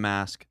bend the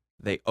mask,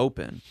 they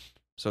open.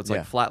 So it's Yeah.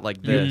 like flat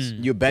like this.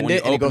 Mm. You bend When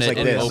it and it open goes like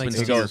it this. opens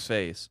It to your goes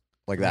face.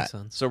 like Makes that.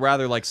 sense. So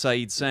rather, like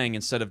Saeed's saying,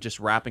 instead of just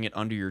wrapping it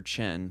under your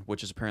chin,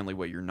 which is apparently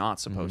what you're not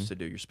supposed to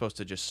do, you're supposed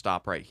to just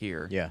stop right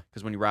here. Yeah.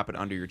 Because when you wrap it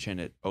under your chin,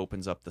 it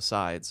opens up the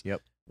sides.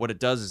 Yep. What it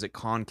does is it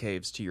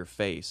concaves to your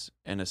face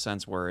in a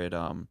sense where it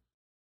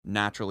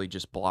naturally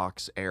just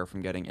blocks air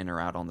from getting in or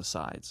out on the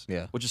sides.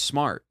 Yeah. Which is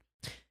smart.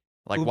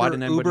 Like, Uber, why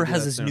didn't anybody Uber do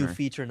has that this new sooner?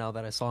 feature now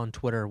that I saw on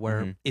Twitter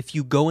where Mhm. if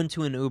you go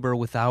into an Uber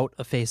without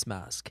a face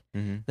mask,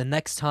 Mm-hmm. the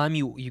next time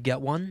you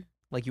get one,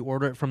 like you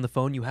order it from the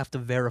phone, you have to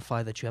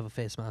verify that you have a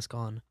face mask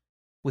on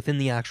within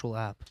the actual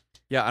app.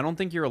 Yeah, I don't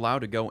think you're allowed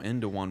to go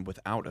into one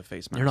without a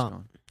face mask You're not.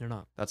 on. You're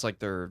not. That's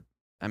like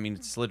I mean,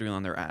 it's literally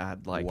on their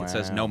ad. Like, it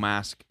says Wow. no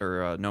mask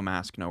or no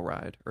mask, no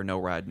ride. Or no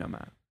ride, no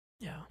mask.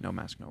 Yeah. No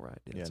mask, no ride.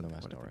 Yeah, no something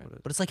mask, what I no think ride. what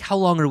it But it's like, how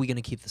long are we going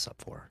to keep this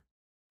up for?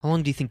 How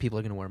long do you think people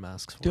are going to wear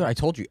masks for? Dude, I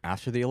told you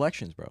after the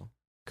elections, bro.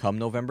 Come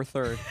November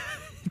 3rd.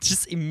 it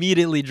just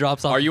immediately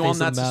drops off Are the you face on of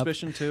that the map.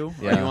 suspicion too?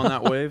 Are Yeah. you on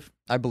that wave?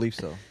 I believe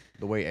so.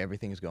 The way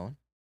everything is going.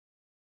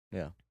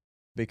 Yeah.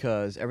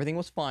 Because everything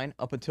was fine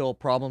up until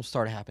problems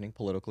started happening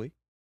politically.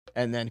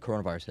 And then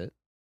coronavirus hit,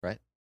 right?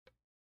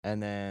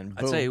 And then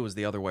I'd say it was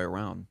the other way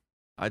around.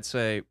 I'd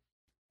say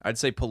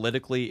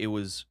politically it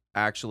was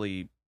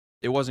actually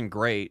it wasn't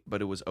great,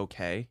 but it was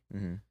okay.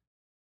 hmm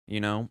You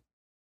know,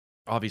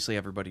 obviously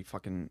everybody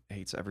fucking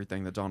hates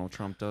everything that Donald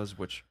Trump does,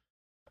 which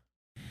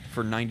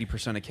for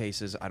 90% of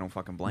cases, I don't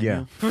fucking blame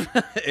Yeah. you.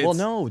 Well,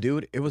 no,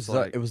 dude. It was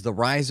like- it was the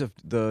rise of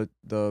the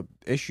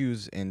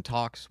issues in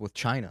talks with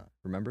China.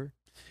 Remember?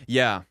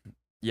 Yeah.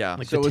 Yeah.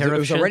 Like So the it tariff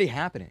was shit? already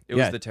happening. It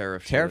was the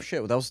tariff tariff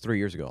shit. shit. That was 3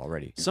 years ago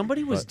already.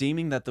 Somebody was But-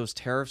 deeming that those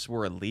tariffs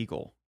were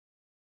illegal.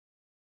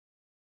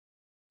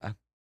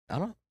 I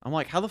don't. I'm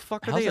like, how the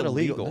fuck are How's they that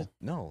illegal? illegal?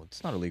 No,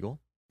 it's not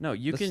illegal. No,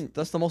 you can.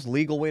 That's the most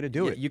legal way to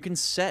do Yeah, it. you can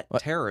set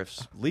What?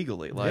 tariffs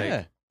legally, like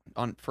yeah.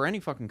 on for any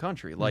fucking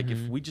country. Like if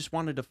Mhm. we just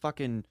wanted to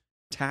fucking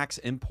tax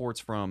imports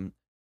from,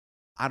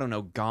 I don't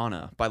know,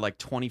 Ghana by like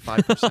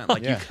 25%,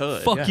 like Yeah. you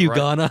could. Fuck you, right?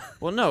 Ghana.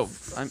 Well, no,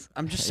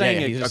 I'm just Yeah,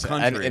 saying yeah, he's a just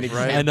country, an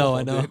right? I know,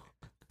 I example, know. dude.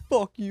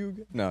 Fuck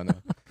you. No, no.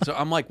 So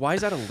I'm like, why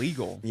is that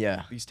illegal?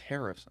 Yeah. These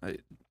tariffs.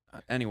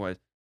 Anyway,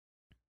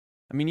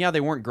 I mean, yeah,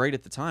 they weren't great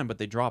at the time, but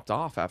they dropped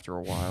off after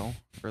a while,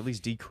 or at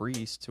least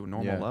decreased to a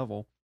normal Yeah.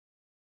 level.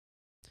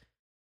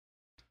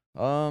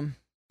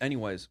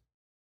 Anyways,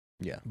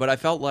 Yeah. but I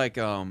felt like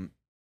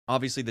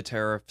obviously the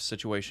tariff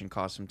situation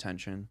caused some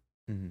tension,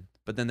 Mhm.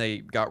 but then they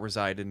got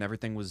resided and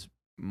everything was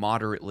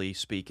moderately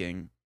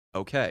speaking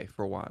okay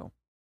for a while.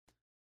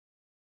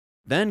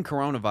 Then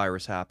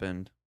coronavirus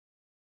happened.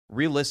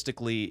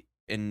 Realistically,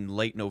 in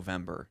late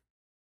November,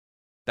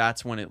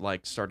 that's when it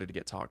like started to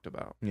get talked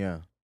about.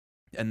 Yeah.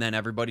 And then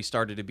everybody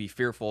started to be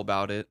fearful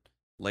about it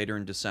later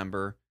in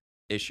December,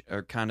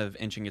 or kind of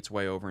inching its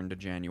way over into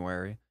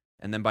January.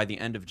 And then by the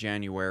end of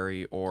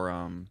January, or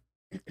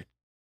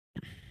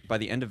by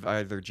the end of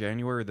either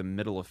January or the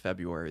middle of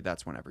February,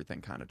 that's when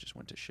everything kind of just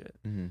went to shit.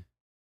 Mm-hmm.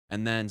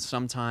 And then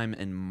sometime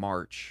in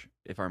March,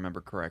 if I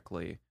remember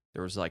correctly,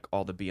 there was like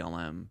all the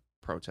BLM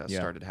protests Yeah.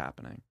 started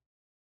happening.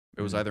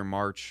 It was Mhm. either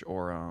March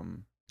or I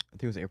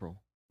think it was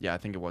April. yeah, I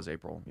think it was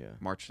April. Yeah.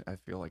 March, I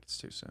feel like it's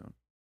too soon.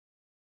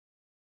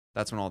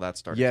 That's when all that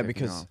started. Yeah, kicking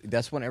because off.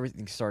 that's when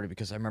everything started.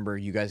 Because I remember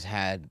you guys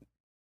had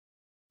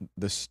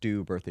the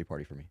Stu birthday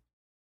party for me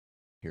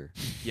here.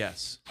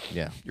 Yes,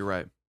 Yeah, you're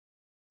right.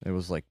 it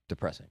was like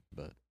depressing,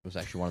 but it was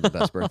actually one of the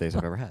best birthdays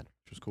I've ever had,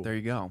 which was cool. There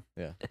you go.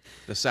 Yeah.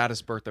 The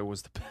saddest birthday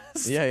was the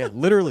best. Yeah, yeah,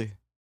 literally,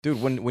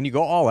 dude. When you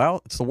go all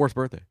out, it's the worst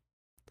birthday.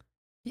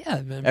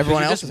 Yeah, man.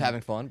 Everyone you're else just- is having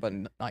fun, but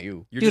not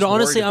you. You're Dude, just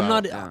honestly, worried I'm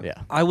about- not-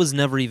 Yeah, I was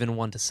never even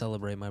one to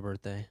celebrate my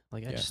birthday.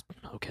 Like, I Yeah. just,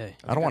 okay.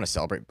 I don't want to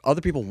celebrate.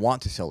 Other people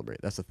want to celebrate.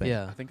 That's the thing.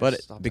 Yeah. I think I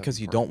But stopped because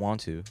having you parties. don't want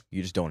to,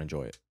 you just don't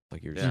enjoy it.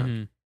 Like you're just Yeah. like,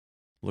 Mhm.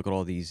 look at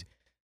all these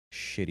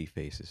shitty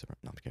faces.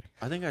 No, I'm kidding.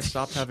 I think I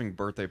stopped having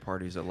birthday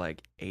parties at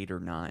like 8 or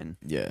 9.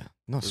 Yeah.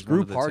 No, was one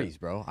screw of the two. parties,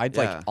 bro. I'd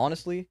Yeah. like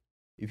honestly,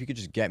 if you could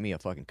just get me a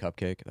fucking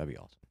cupcake, that'd be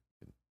awesome.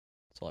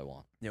 That's all I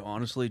want. You know,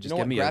 honestly, just You know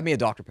give what? me Grab a me a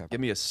Dr Pepper.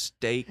 give me a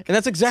steak. And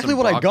that's exactly some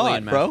what I broccoli got,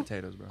 and mashed bro.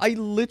 Potatoes, bro. I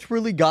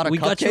literally got a We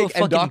got you a cupcake and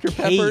fucking Dr.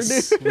 Pepper.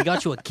 case. dude. We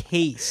got you a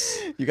case.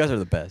 You guys are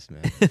the best,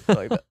 man.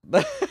 Like,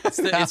 It's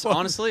that was-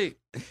 honestly,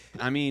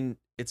 I mean,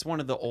 it's one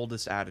of the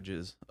oldest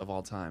adages of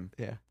all time.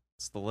 Yeah.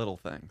 It's the little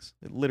things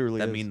It literally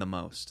that is. mean the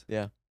most.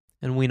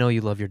 And we know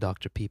you love your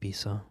Dr. Pee-Pee,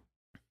 so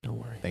don't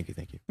worry. Thank you,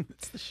 thank you.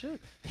 It's the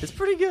shit. It's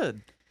pretty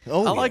good.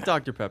 Oh, I like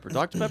Dr. Pepper.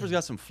 Dr. Pepper's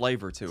got some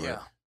flavor to it.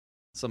 Yeah,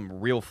 Some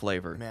real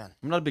flavor. man.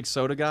 I'm not a big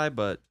soda guy,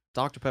 but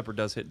Dr. Pepper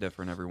does hit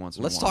different every once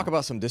in Let's a while. talk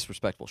about some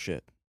disrespectful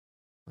shit,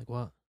 Like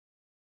what?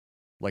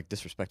 like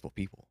disrespectful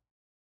people.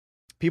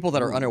 People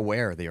that are Ooh.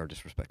 unaware they are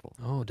disrespectful.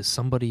 Oh, does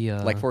somebody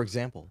Like for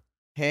example,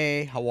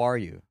 hey, how are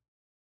you?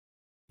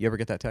 You ever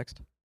get that text?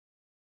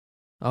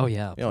 Oh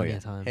yeah, Oh plenty yeah.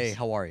 of times. Hey,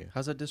 how are you?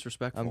 How's that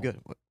disrespectful? I'm good.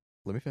 What?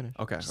 Let me finish.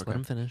 Okay. Just okay. let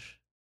him finish.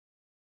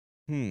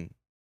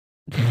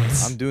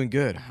 I'm doing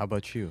good. How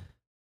about you?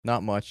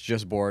 Not much.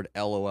 Just bored.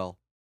 LOL.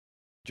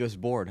 Just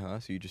bored, huh?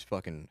 So you just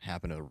fucking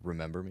happen to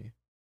remember me?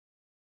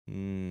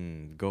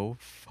 Go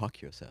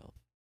fuck yourself.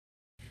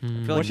 I Hmm. feel Why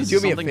like don't you this do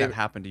is me a something that favor?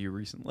 happened to you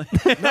recently.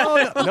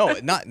 No,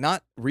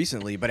 not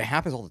recently, but it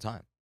happens all the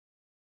time.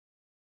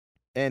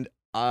 And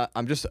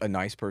I'm just a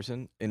nice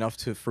person enough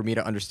for me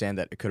to understand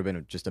that it could have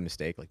been just a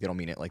mistake. Like they don't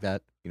mean it like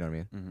that. You know what I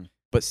mean? Mhm.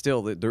 But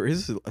still, there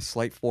is a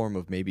slight form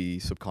of maybe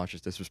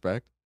subconscious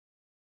disrespect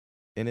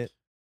in it.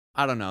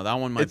 I don't know. That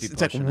one might be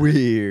It's like pushing it.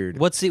 weird.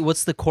 What's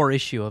the core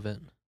issue of it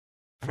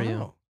for I don't you?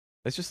 know.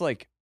 It's just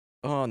like,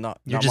 oh, You're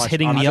not just much.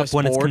 hitting I'm me not up just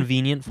when it's bored.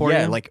 convenient for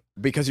Yeah, you. like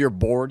because you're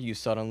bored, you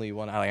suddenly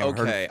want. I haven't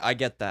heard Okay, I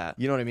get that.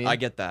 you know what I mean? I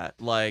get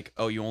that. Like,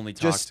 oh, you only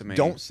talk just to me.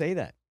 don't say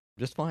that.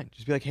 Just fine.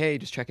 Just be like, hey,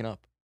 just checking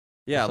up.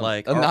 Yeah, Something.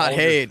 like not our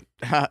hey,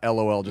 older-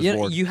 lol, just you,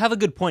 bored. you have a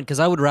good point because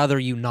I would rather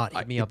you not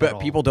hit me up at But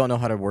all. people don't know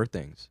how to word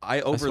things. I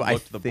what I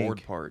overlooked the board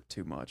think. part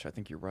too much. I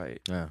think you're right.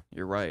 Yeah.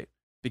 You're right.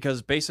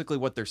 Because basically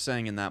what they're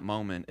saying in that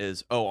moment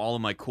is, oh, all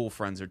of my cool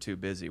friends are too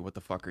busy. What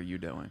the fuck are you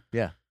doing?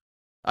 Yeah.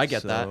 I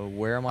get that. So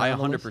where am I? I on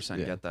the list? 100%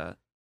 Yeah. get that.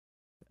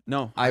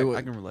 No, I I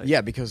would- can relate. Yeah,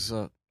 because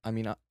I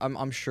mean,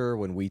 I'm sure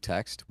when we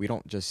text, we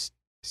don't just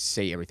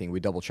say everything. We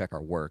double check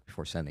our work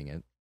before sending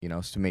it. You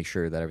know, to make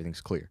sure that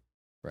everything's clear.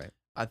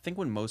 I think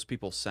when most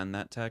people send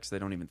that text, they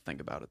don't even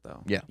think about it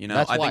though. Yeah. You know,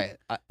 that's I why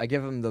think I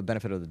give them the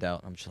benefit of the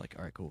doubt. I'm just like,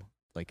 all right, cool.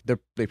 Like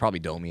they probably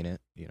don't mean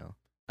it. You know.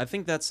 I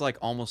think that's like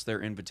almost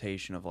their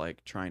invitation of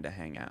like trying to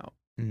hang out.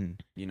 Mhm.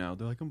 You know,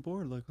 they're like, I'm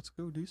bored. Like, let's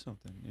go do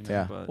something. You know,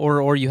 Yeah. But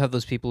Or you have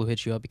those people who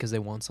hit you up because they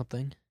want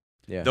something.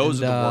 Yeah.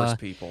 those And, are the worst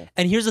people.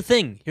 And here's the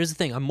thing.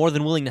 I'm more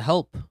than willing to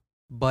help,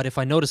 but if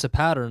I notice a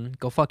pattern,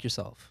 go fuck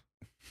yourself.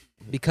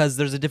 Because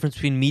there's a difference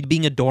between me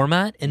being a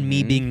doormat and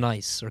me Mhm. being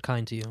nice or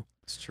kind to you.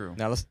 It's true.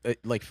 Now, let's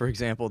like for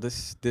example,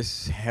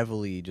 this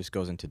heavily just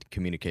goes into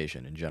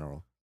communication in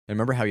general. And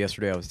remember how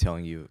yesterday I was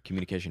telling you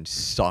communication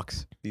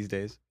sucks these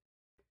days,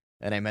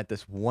 and I met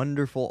this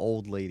wonderful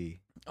old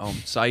lady.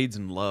 Saeed's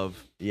in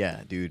love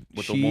Yeah, dude,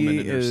 with she a woman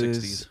in her is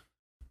 60s.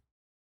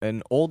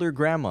 an older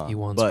grandma. He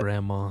wants but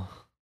grandma.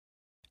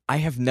 I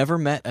have never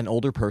met an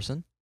older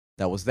person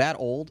that was that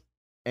old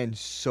and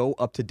so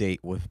up to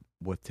date with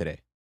today.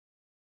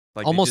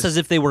 Like, Almost as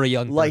if they were a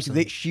young Like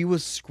person. she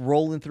was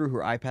scrolling through her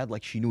iPad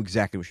like she knew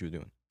exactly what she was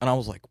doing, and I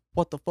was like,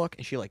 "What the fuck?"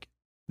 And she like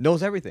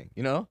knows everything,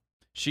 you know.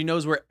 she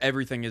knows where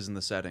everything is in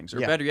the settings. Or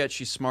Yeah. better yet,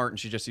 she's smart and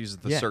she just uses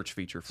the Yeah. search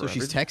feature for So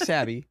she's everything. tech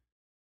savvy,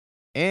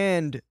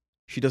 and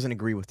she doesn't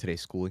agree with today's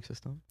schooling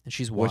system, and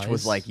she's wise. which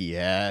was like,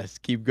 "Yes,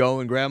 keep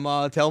going,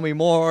 Grandma. Tell me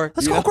more."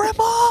 Let's you go, know?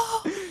 grandma!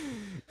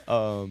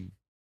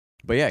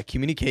 But yeah,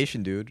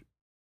 communication, dude.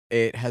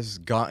 It has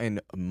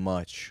gotten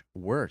much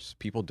worse.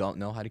 People don't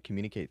know how to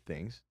communicate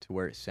things to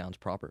where it sounds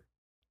proper.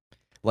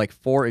 Like,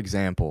 for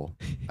example,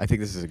 I think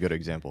this is a good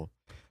example.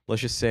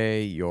 Let's just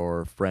say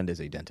your friend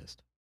is a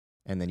dentist,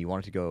 and then you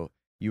wanted to go,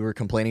 you were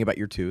complaining about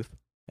your tooth,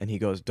 and he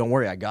goes, "Don't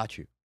worry, I got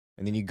you."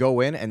 And then you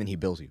go in, and then he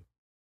bills you.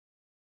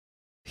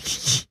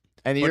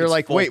 And But you're it's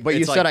like, full- "Wait, but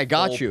you it's said like I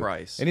got full you."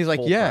 price. And he's like,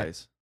 Full "Yeah."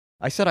 price.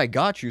 I said I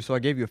got you, so I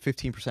gave you a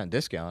 15%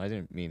 discount. I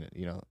didn't mean it,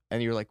 you know.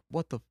 And you're like,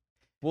 "What the?"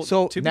 Well,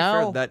 So to be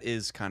now- fair, that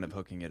is kind of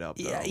hooking it up.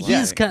 Though. Yeah, Like,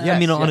 he's kind. I Yes,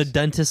 mean, on a yes.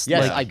 dentist,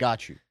 Yes, like I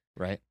got you,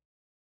 right?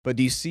 But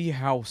do you see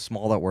how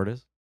small that word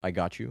is? I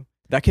got you.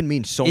 That can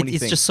mean so many it's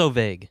things. just so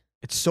vague.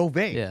 It's so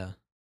vague. Yeah.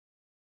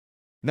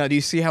 Now, do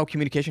you see how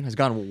communication has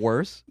gotten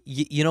worse?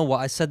 You know what?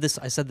 I said this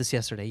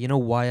yesterday. You know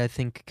why I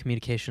think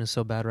communication is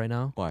so bad right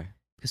now? Why?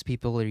 Because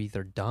people are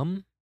either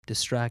dumb,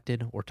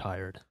 distracted, or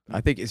tired, I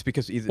think it's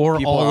because either or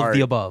people all are of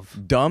the above.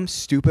 dumb,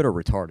 stupid, or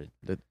retarded.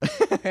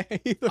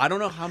 I don't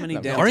know how many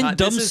No, damn Aren't times-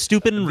 dumb, this is-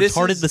 stupid, and this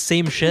retarded is- the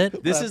same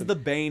shit? This is the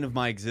bane of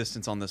my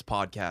existence on this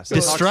podcast. I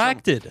talk so-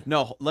 Distracted.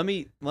 No, let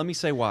me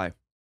say why.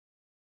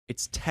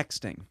 It's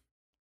texting.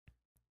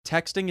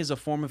 Texting is a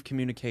form of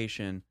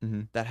communication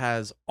Mhm. that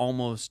has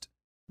almost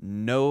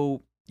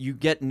no. You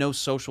get no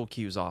social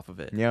cues off of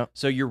it. Yeah.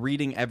 So you're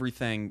reading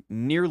everything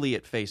nearly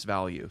at face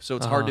value. So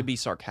it's hard to be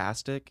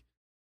sarcastic.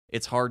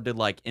 It's hard to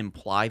like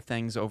imply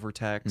things over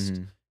text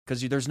Mhm.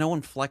 because there's no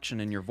inflection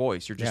in your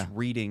voice. You're just Yeah.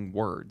 reading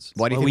words.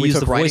 Why do you Well, think we use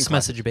took the writing voice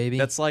classes? message, baby.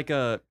 That's like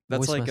Voice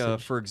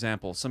message. for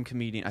example, some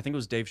comedian, I think it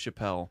was Dave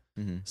Chappelle,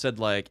 Mhm. said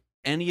like,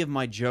 any of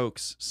my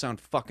jokes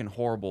sound fucking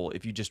horrible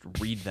if you just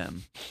read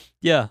them.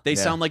 yeah. They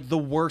Yeah. sound like the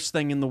worst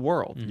thing in the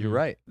world. Mhm. You're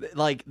right.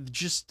 Like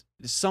just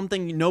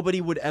something nobody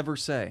would ever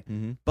say.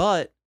 Mm-hmm.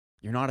 But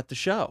you're not at the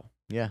show.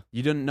 Yeah.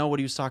 You didn't know what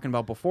he was talking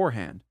about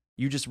beforehand.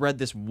 You just read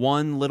this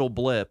one little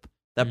blip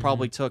that Mhm.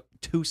 probably took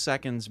 2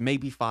 seconds,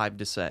 maybe 5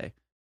 to say.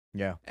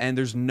 Yeah. And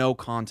there's no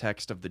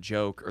context of the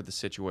joke or the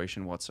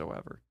situation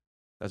whatsoever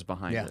that's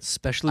behind Yeah. it.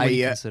 Especially when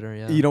you I, consider,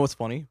 yeah. You know what's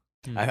funny?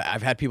 Hmm.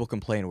 I've had people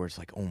complain where it's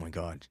like, "Oh my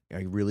god,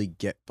 I really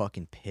get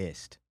fucking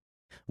pissed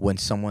when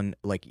someone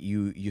like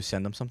you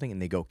send them something and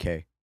they go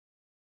okay."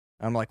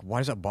 I'm like, "Why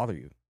does that bother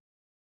you?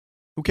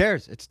 Who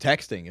cares? It's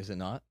texting, is it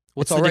not?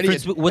 What's it's the already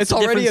difference? What's it's the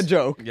already difference? a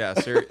joke." Yeah,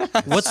 seriously.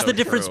 What's the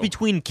difference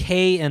between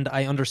K and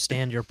I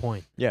understand your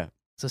point? Yeah,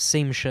 It's the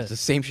same shit. it's the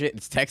same shit.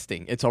 It's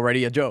texting. It's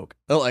already a joke.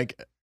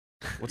 Like,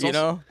 What's you also,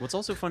 know? What's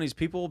also funny is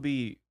people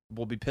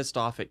will be pissed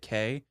off at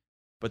K,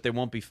 but they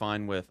won't be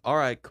fine with, all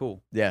right,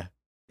 cool. Yeah,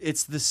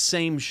 It's the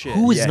same shit.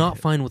 Who is Yeah. not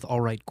fine with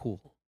all right,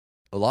 cool?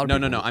 a lot of No,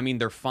 people. no, no. I mean,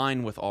 they're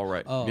fine with all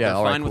right. Oh. Yeah, they're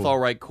all right, fine with cool. all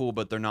right, cool,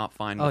 but they're not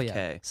fine Oh with yeah,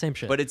 K. same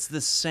shit. But it's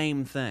the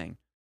same thing.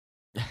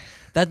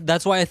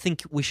 That's why I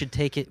think we should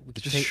take it. We It's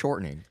should just take,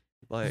 shortening.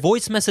 Like,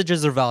 voice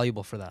messages are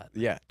valuable for that,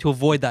 Yeah, to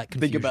avoid that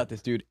confusion. think about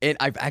this, dude. And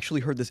I've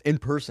actually heard this in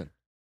person.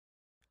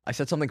 I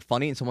said something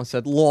funny and someone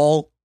said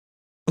 "lol,"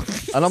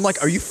 and I'm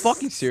like, "Are you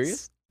fucking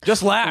serious?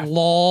 Just laugh.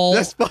 Lol.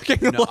 Just fucking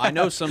no, laugh." I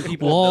know some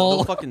people, Lol.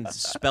 they'll fucking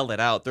spell it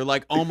out. They're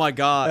like, oh my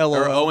God,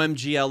 or LOL.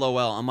 OMG, LOL.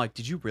 I'm like,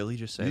 did you really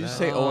just say Did you that? just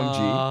say OMG?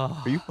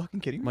 Ah. Are you fucking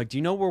kidding I'm me? like, do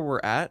you know where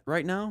we're at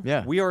right now?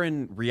 Yeah. We are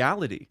in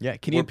reality. Yeah,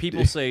 can where you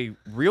people say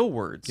real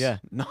words. Yeah.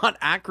 Not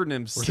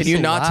acronyms. We're Can just you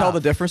a not tell the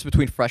laugh. difference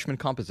between freshman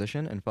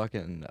composition and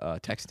fucking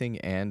texting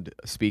and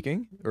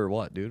speaking, or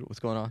what, dude? What's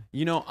going on?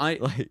 You know,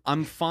 Like,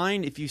 I'm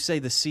fine if you say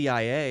the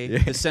CIA,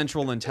 Yeah. the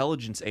Central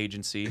Intelligence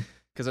Agency,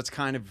 because that's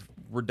kind of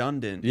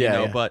redundant, Yeah, you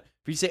know. yeah. But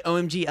if you say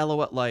OMG,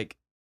 LOL, like,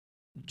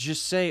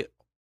 just say,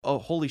 oh,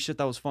 holy shit,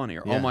 that was funny,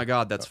 or Yeah. oh my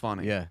God, that's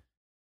funny. yeah.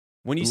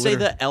 When you say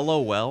the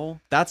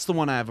LOL, that's the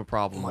one I have a Oh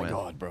problem my with.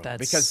 god, bro. That's-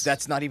 Because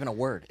that's not even a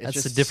word. It's that's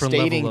a just different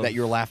stating level that of-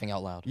 you're laughing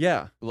out loud.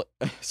 Yeah.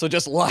 So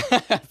just laugh.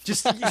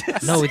 Just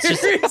No, it's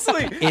just-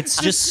 seriously.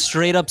 It's just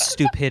straight up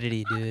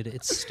stupidity, dude.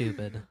 It's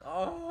stupid.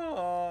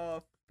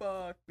 Oh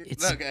fuck.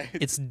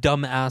 It's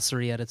dumb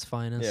assery at its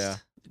finest. Yeah.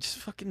 Just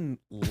fucking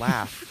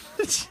laugh.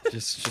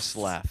 Just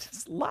laugh.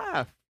 Just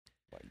laugh.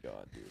 Oh my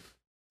god, dude.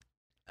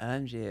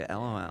 OMG,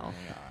 LOL.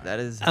 That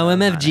is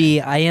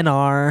OMFG,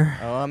 INR.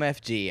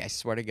 OMFG. I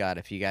swear to God,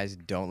 if you guys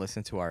don't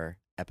listen to our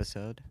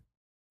episode,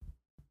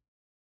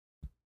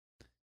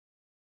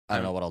 I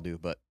don't know what I'll do,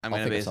 but I'm I'll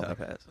gonna think be of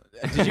something.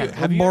 Did you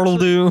have you Mortal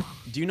actually- do.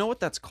 Do you know what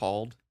that's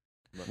called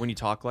when you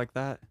talk like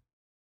that?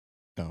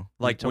 No.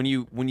 Like when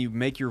you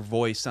make your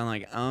voice sound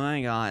like, oh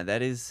my god,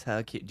 that is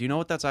how cute. Do you know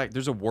what that's like?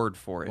 There's a word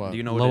for it. What? Do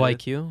you know Low what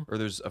it is? IQ. Or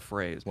there's a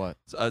phrase. What?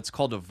 It's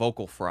called a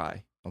vocal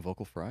fry. A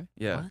vocal fry?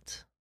 Yeah,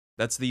 What?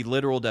 that's the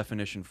literal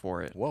definition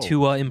for it. Whoa. To I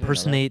didn't know that.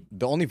 impersonate.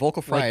 The only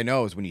vocal fry like- I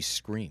know is when you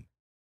scream.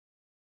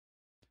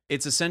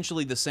 It's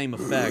essentially the same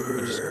effect,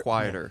 but just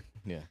quieter.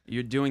 Yeah.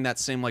 You're doing that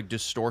same like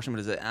distortion, but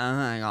it's like, oh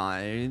my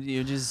god,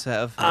 you just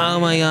have. Oh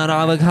my god,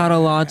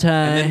 avocado latte.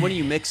 And then when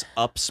you mix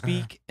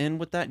upspeak in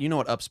with that, you know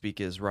what upspeak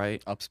is,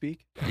 right? Upspeak?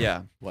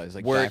 Yeah. What is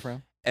like Where-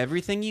 diaphragm?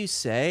 Everything you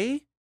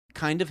say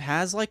kind of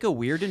has like a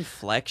weird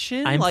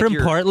inflection. I'm like from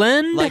you're,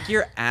 Portland. Like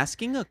you're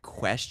asking a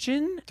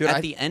question Dude, at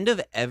I- the end of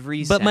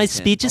every But my sentence.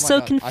 speech is Oh my so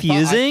God.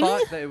 confusing. I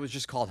thought that it was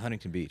just called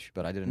Huntington Beach,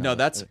 but I didn't know. No,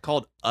 that. that's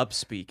called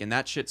upspeak, and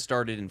that shit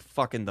started in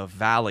fucking the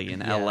Valley in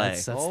Yeah, LA.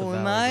 that's the oh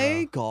valley,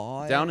 my bro.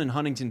 god. Down in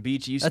Huntington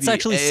Beach, it used That's to be,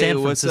 actually hey,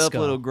 San what's up, Francisco.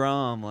 little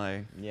Grom?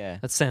 Like, Yeah.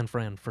 That's San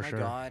Fran for Oh my sure.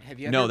 god. Have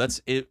you ever no,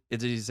 that's it.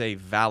 It is a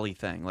Valley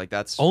thing. Like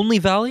that's Only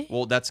Valley?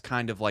 well, that's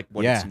kind of like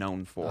what Yeah. it's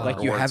known for. Oh. like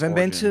or you where its haven't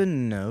been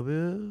origin. to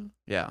Nobu?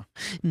 Yeah.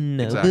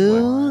 No.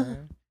 Exactly.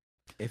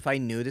 If I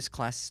knew this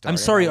class started, I'm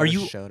sorry. I Are would've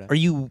you? showed up. Are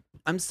you?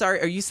 I'm sorry.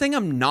 Are you saying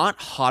I'm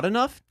not hot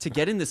enough to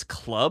get in this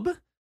club?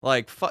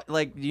 Like,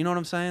 like, you know what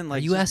I'm saying? Like,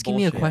 Are you just asking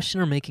me a bullshit.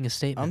 question or making a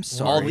statement? I'm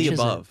sorry. All Which the is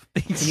it? above.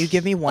 Can you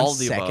give me All one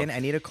the second? above. I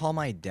need to call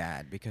my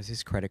dad because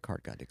his credit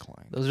card got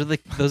declined. Those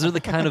are the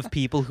kind of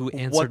people who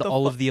answered the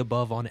all fu- of the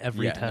above on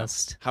every Yeah, no.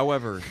 test.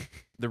 However,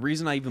 the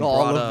reason I even All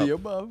brought of up the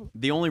above.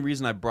 the only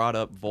reason I brought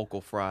up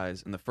vocal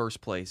fries in the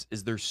first place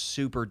is they're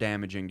super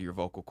damaging to your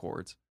vocal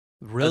cords.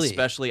 Really?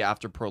 Especially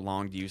after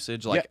prolonged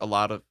usage. Like a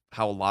lot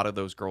of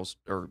those girls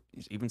or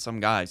even some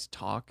guys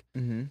talk.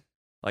 Mm-hmm.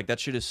 Like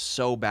that shit is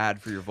so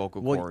bad for your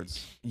vocal Well,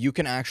 cords. You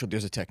can actually.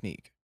 There's a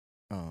technique.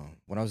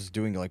 When I was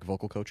doing like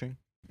vocal coaching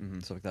Mhm.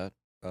 and stuff like that,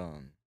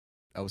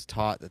 I was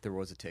taught that there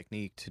was a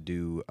technique to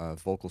do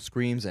vocal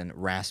screams and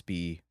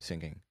raspy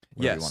singing.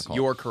 whatever you wanna Yes, call it.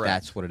 you're correct.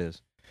 That's what it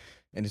is,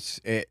 and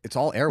it's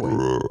all airway.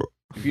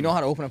 If you know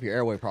how to open up your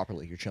airway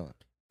properly, you're chilling.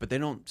 But they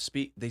don't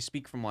speak. They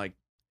speak from like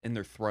in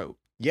their throat.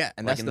 Yeah,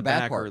 and Like that's in the the bad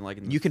back or part. like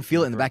in the- You can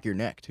feel it in the throat. back of your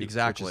neck too,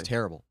 Exactly. which is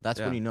terrible. That's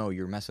when Yeah. you know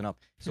you're messing up.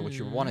 So what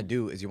you want to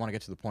do is you want to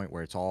get to the point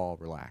where it's all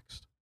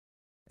relaxed,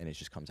 and it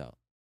just comes out.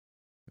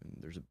 And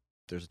there's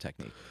a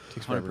technique. It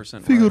takes forever.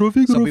 100%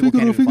 Some right. people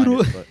can't even find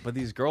it, but But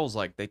these girls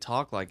like they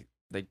talk like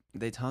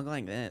they talk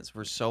like this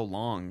for so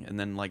long, and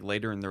then like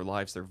later in their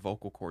lives, their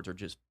vocal cords are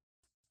just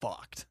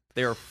fucked.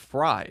 They are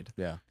fried.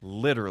 yeah,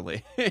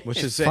 Literally.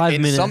 which is 5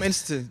 in minutes. some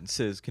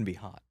instances can be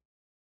hot.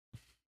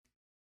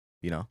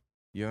 You know,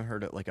 you ever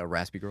heard of like a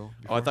raspy girl? Oh,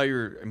 I before? thought you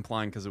were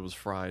implying because it was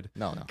fried.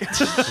 No.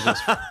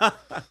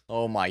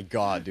 Oh my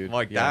god, dude!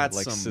 Like, yeah, that's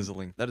like some-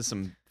 sizzling. That is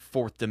some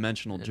fourth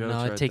dimensional jokes.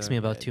 No, it right takes me there.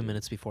 about Yeah, 2 dude.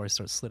 minutes before I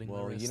start slitting my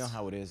Well, wrists. you know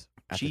how it is.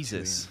 at the 2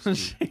 Jesus. a.m.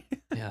 stew.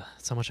 Yeah,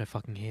 that's how much I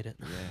fucking hate it.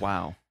 Yeah.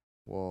 Wow.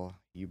 Well,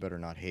 you better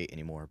not hate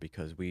anymore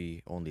because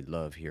we only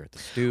love here at the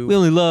stew. We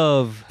only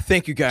love.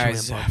 Thank you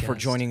guys 2 a.m. for podcast.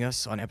 joining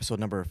us on episode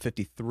number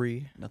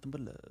 53. Nothing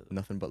but love.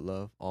 Nothing but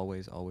love.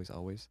 Always, always,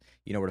 always.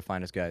 You know where to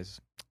find us,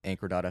 guys.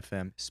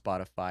 Anchor.fm,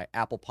 Spotify,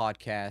 Apple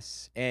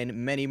Podcasts, and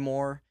many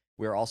more.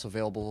 We are also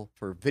available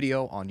for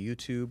video on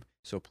YouTube.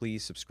 So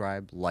please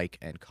subscribe, like,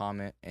 and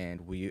comment.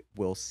 And we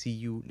will see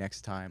you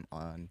next time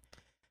on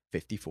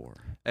 54.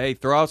 Hey,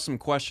 throw out some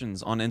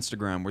questions on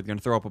Instagram. We're going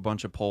to throw up a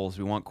bunch of polls.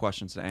 We want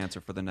questions to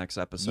answer for the next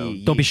episode.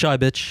 Ye- Don't be shy,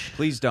 bitch.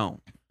 Please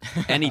don't.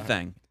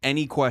 Anything,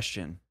 any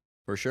question,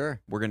 For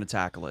sure. we're going to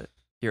tackle it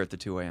here at the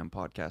 2 a.m.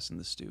 podcast in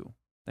the stew.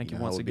 Thank You you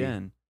know how once it be.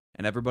 again.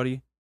 And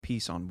everybody,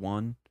 peace on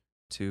 1,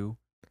 2,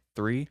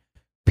 3.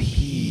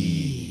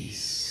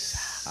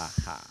 Peace.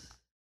 Aha.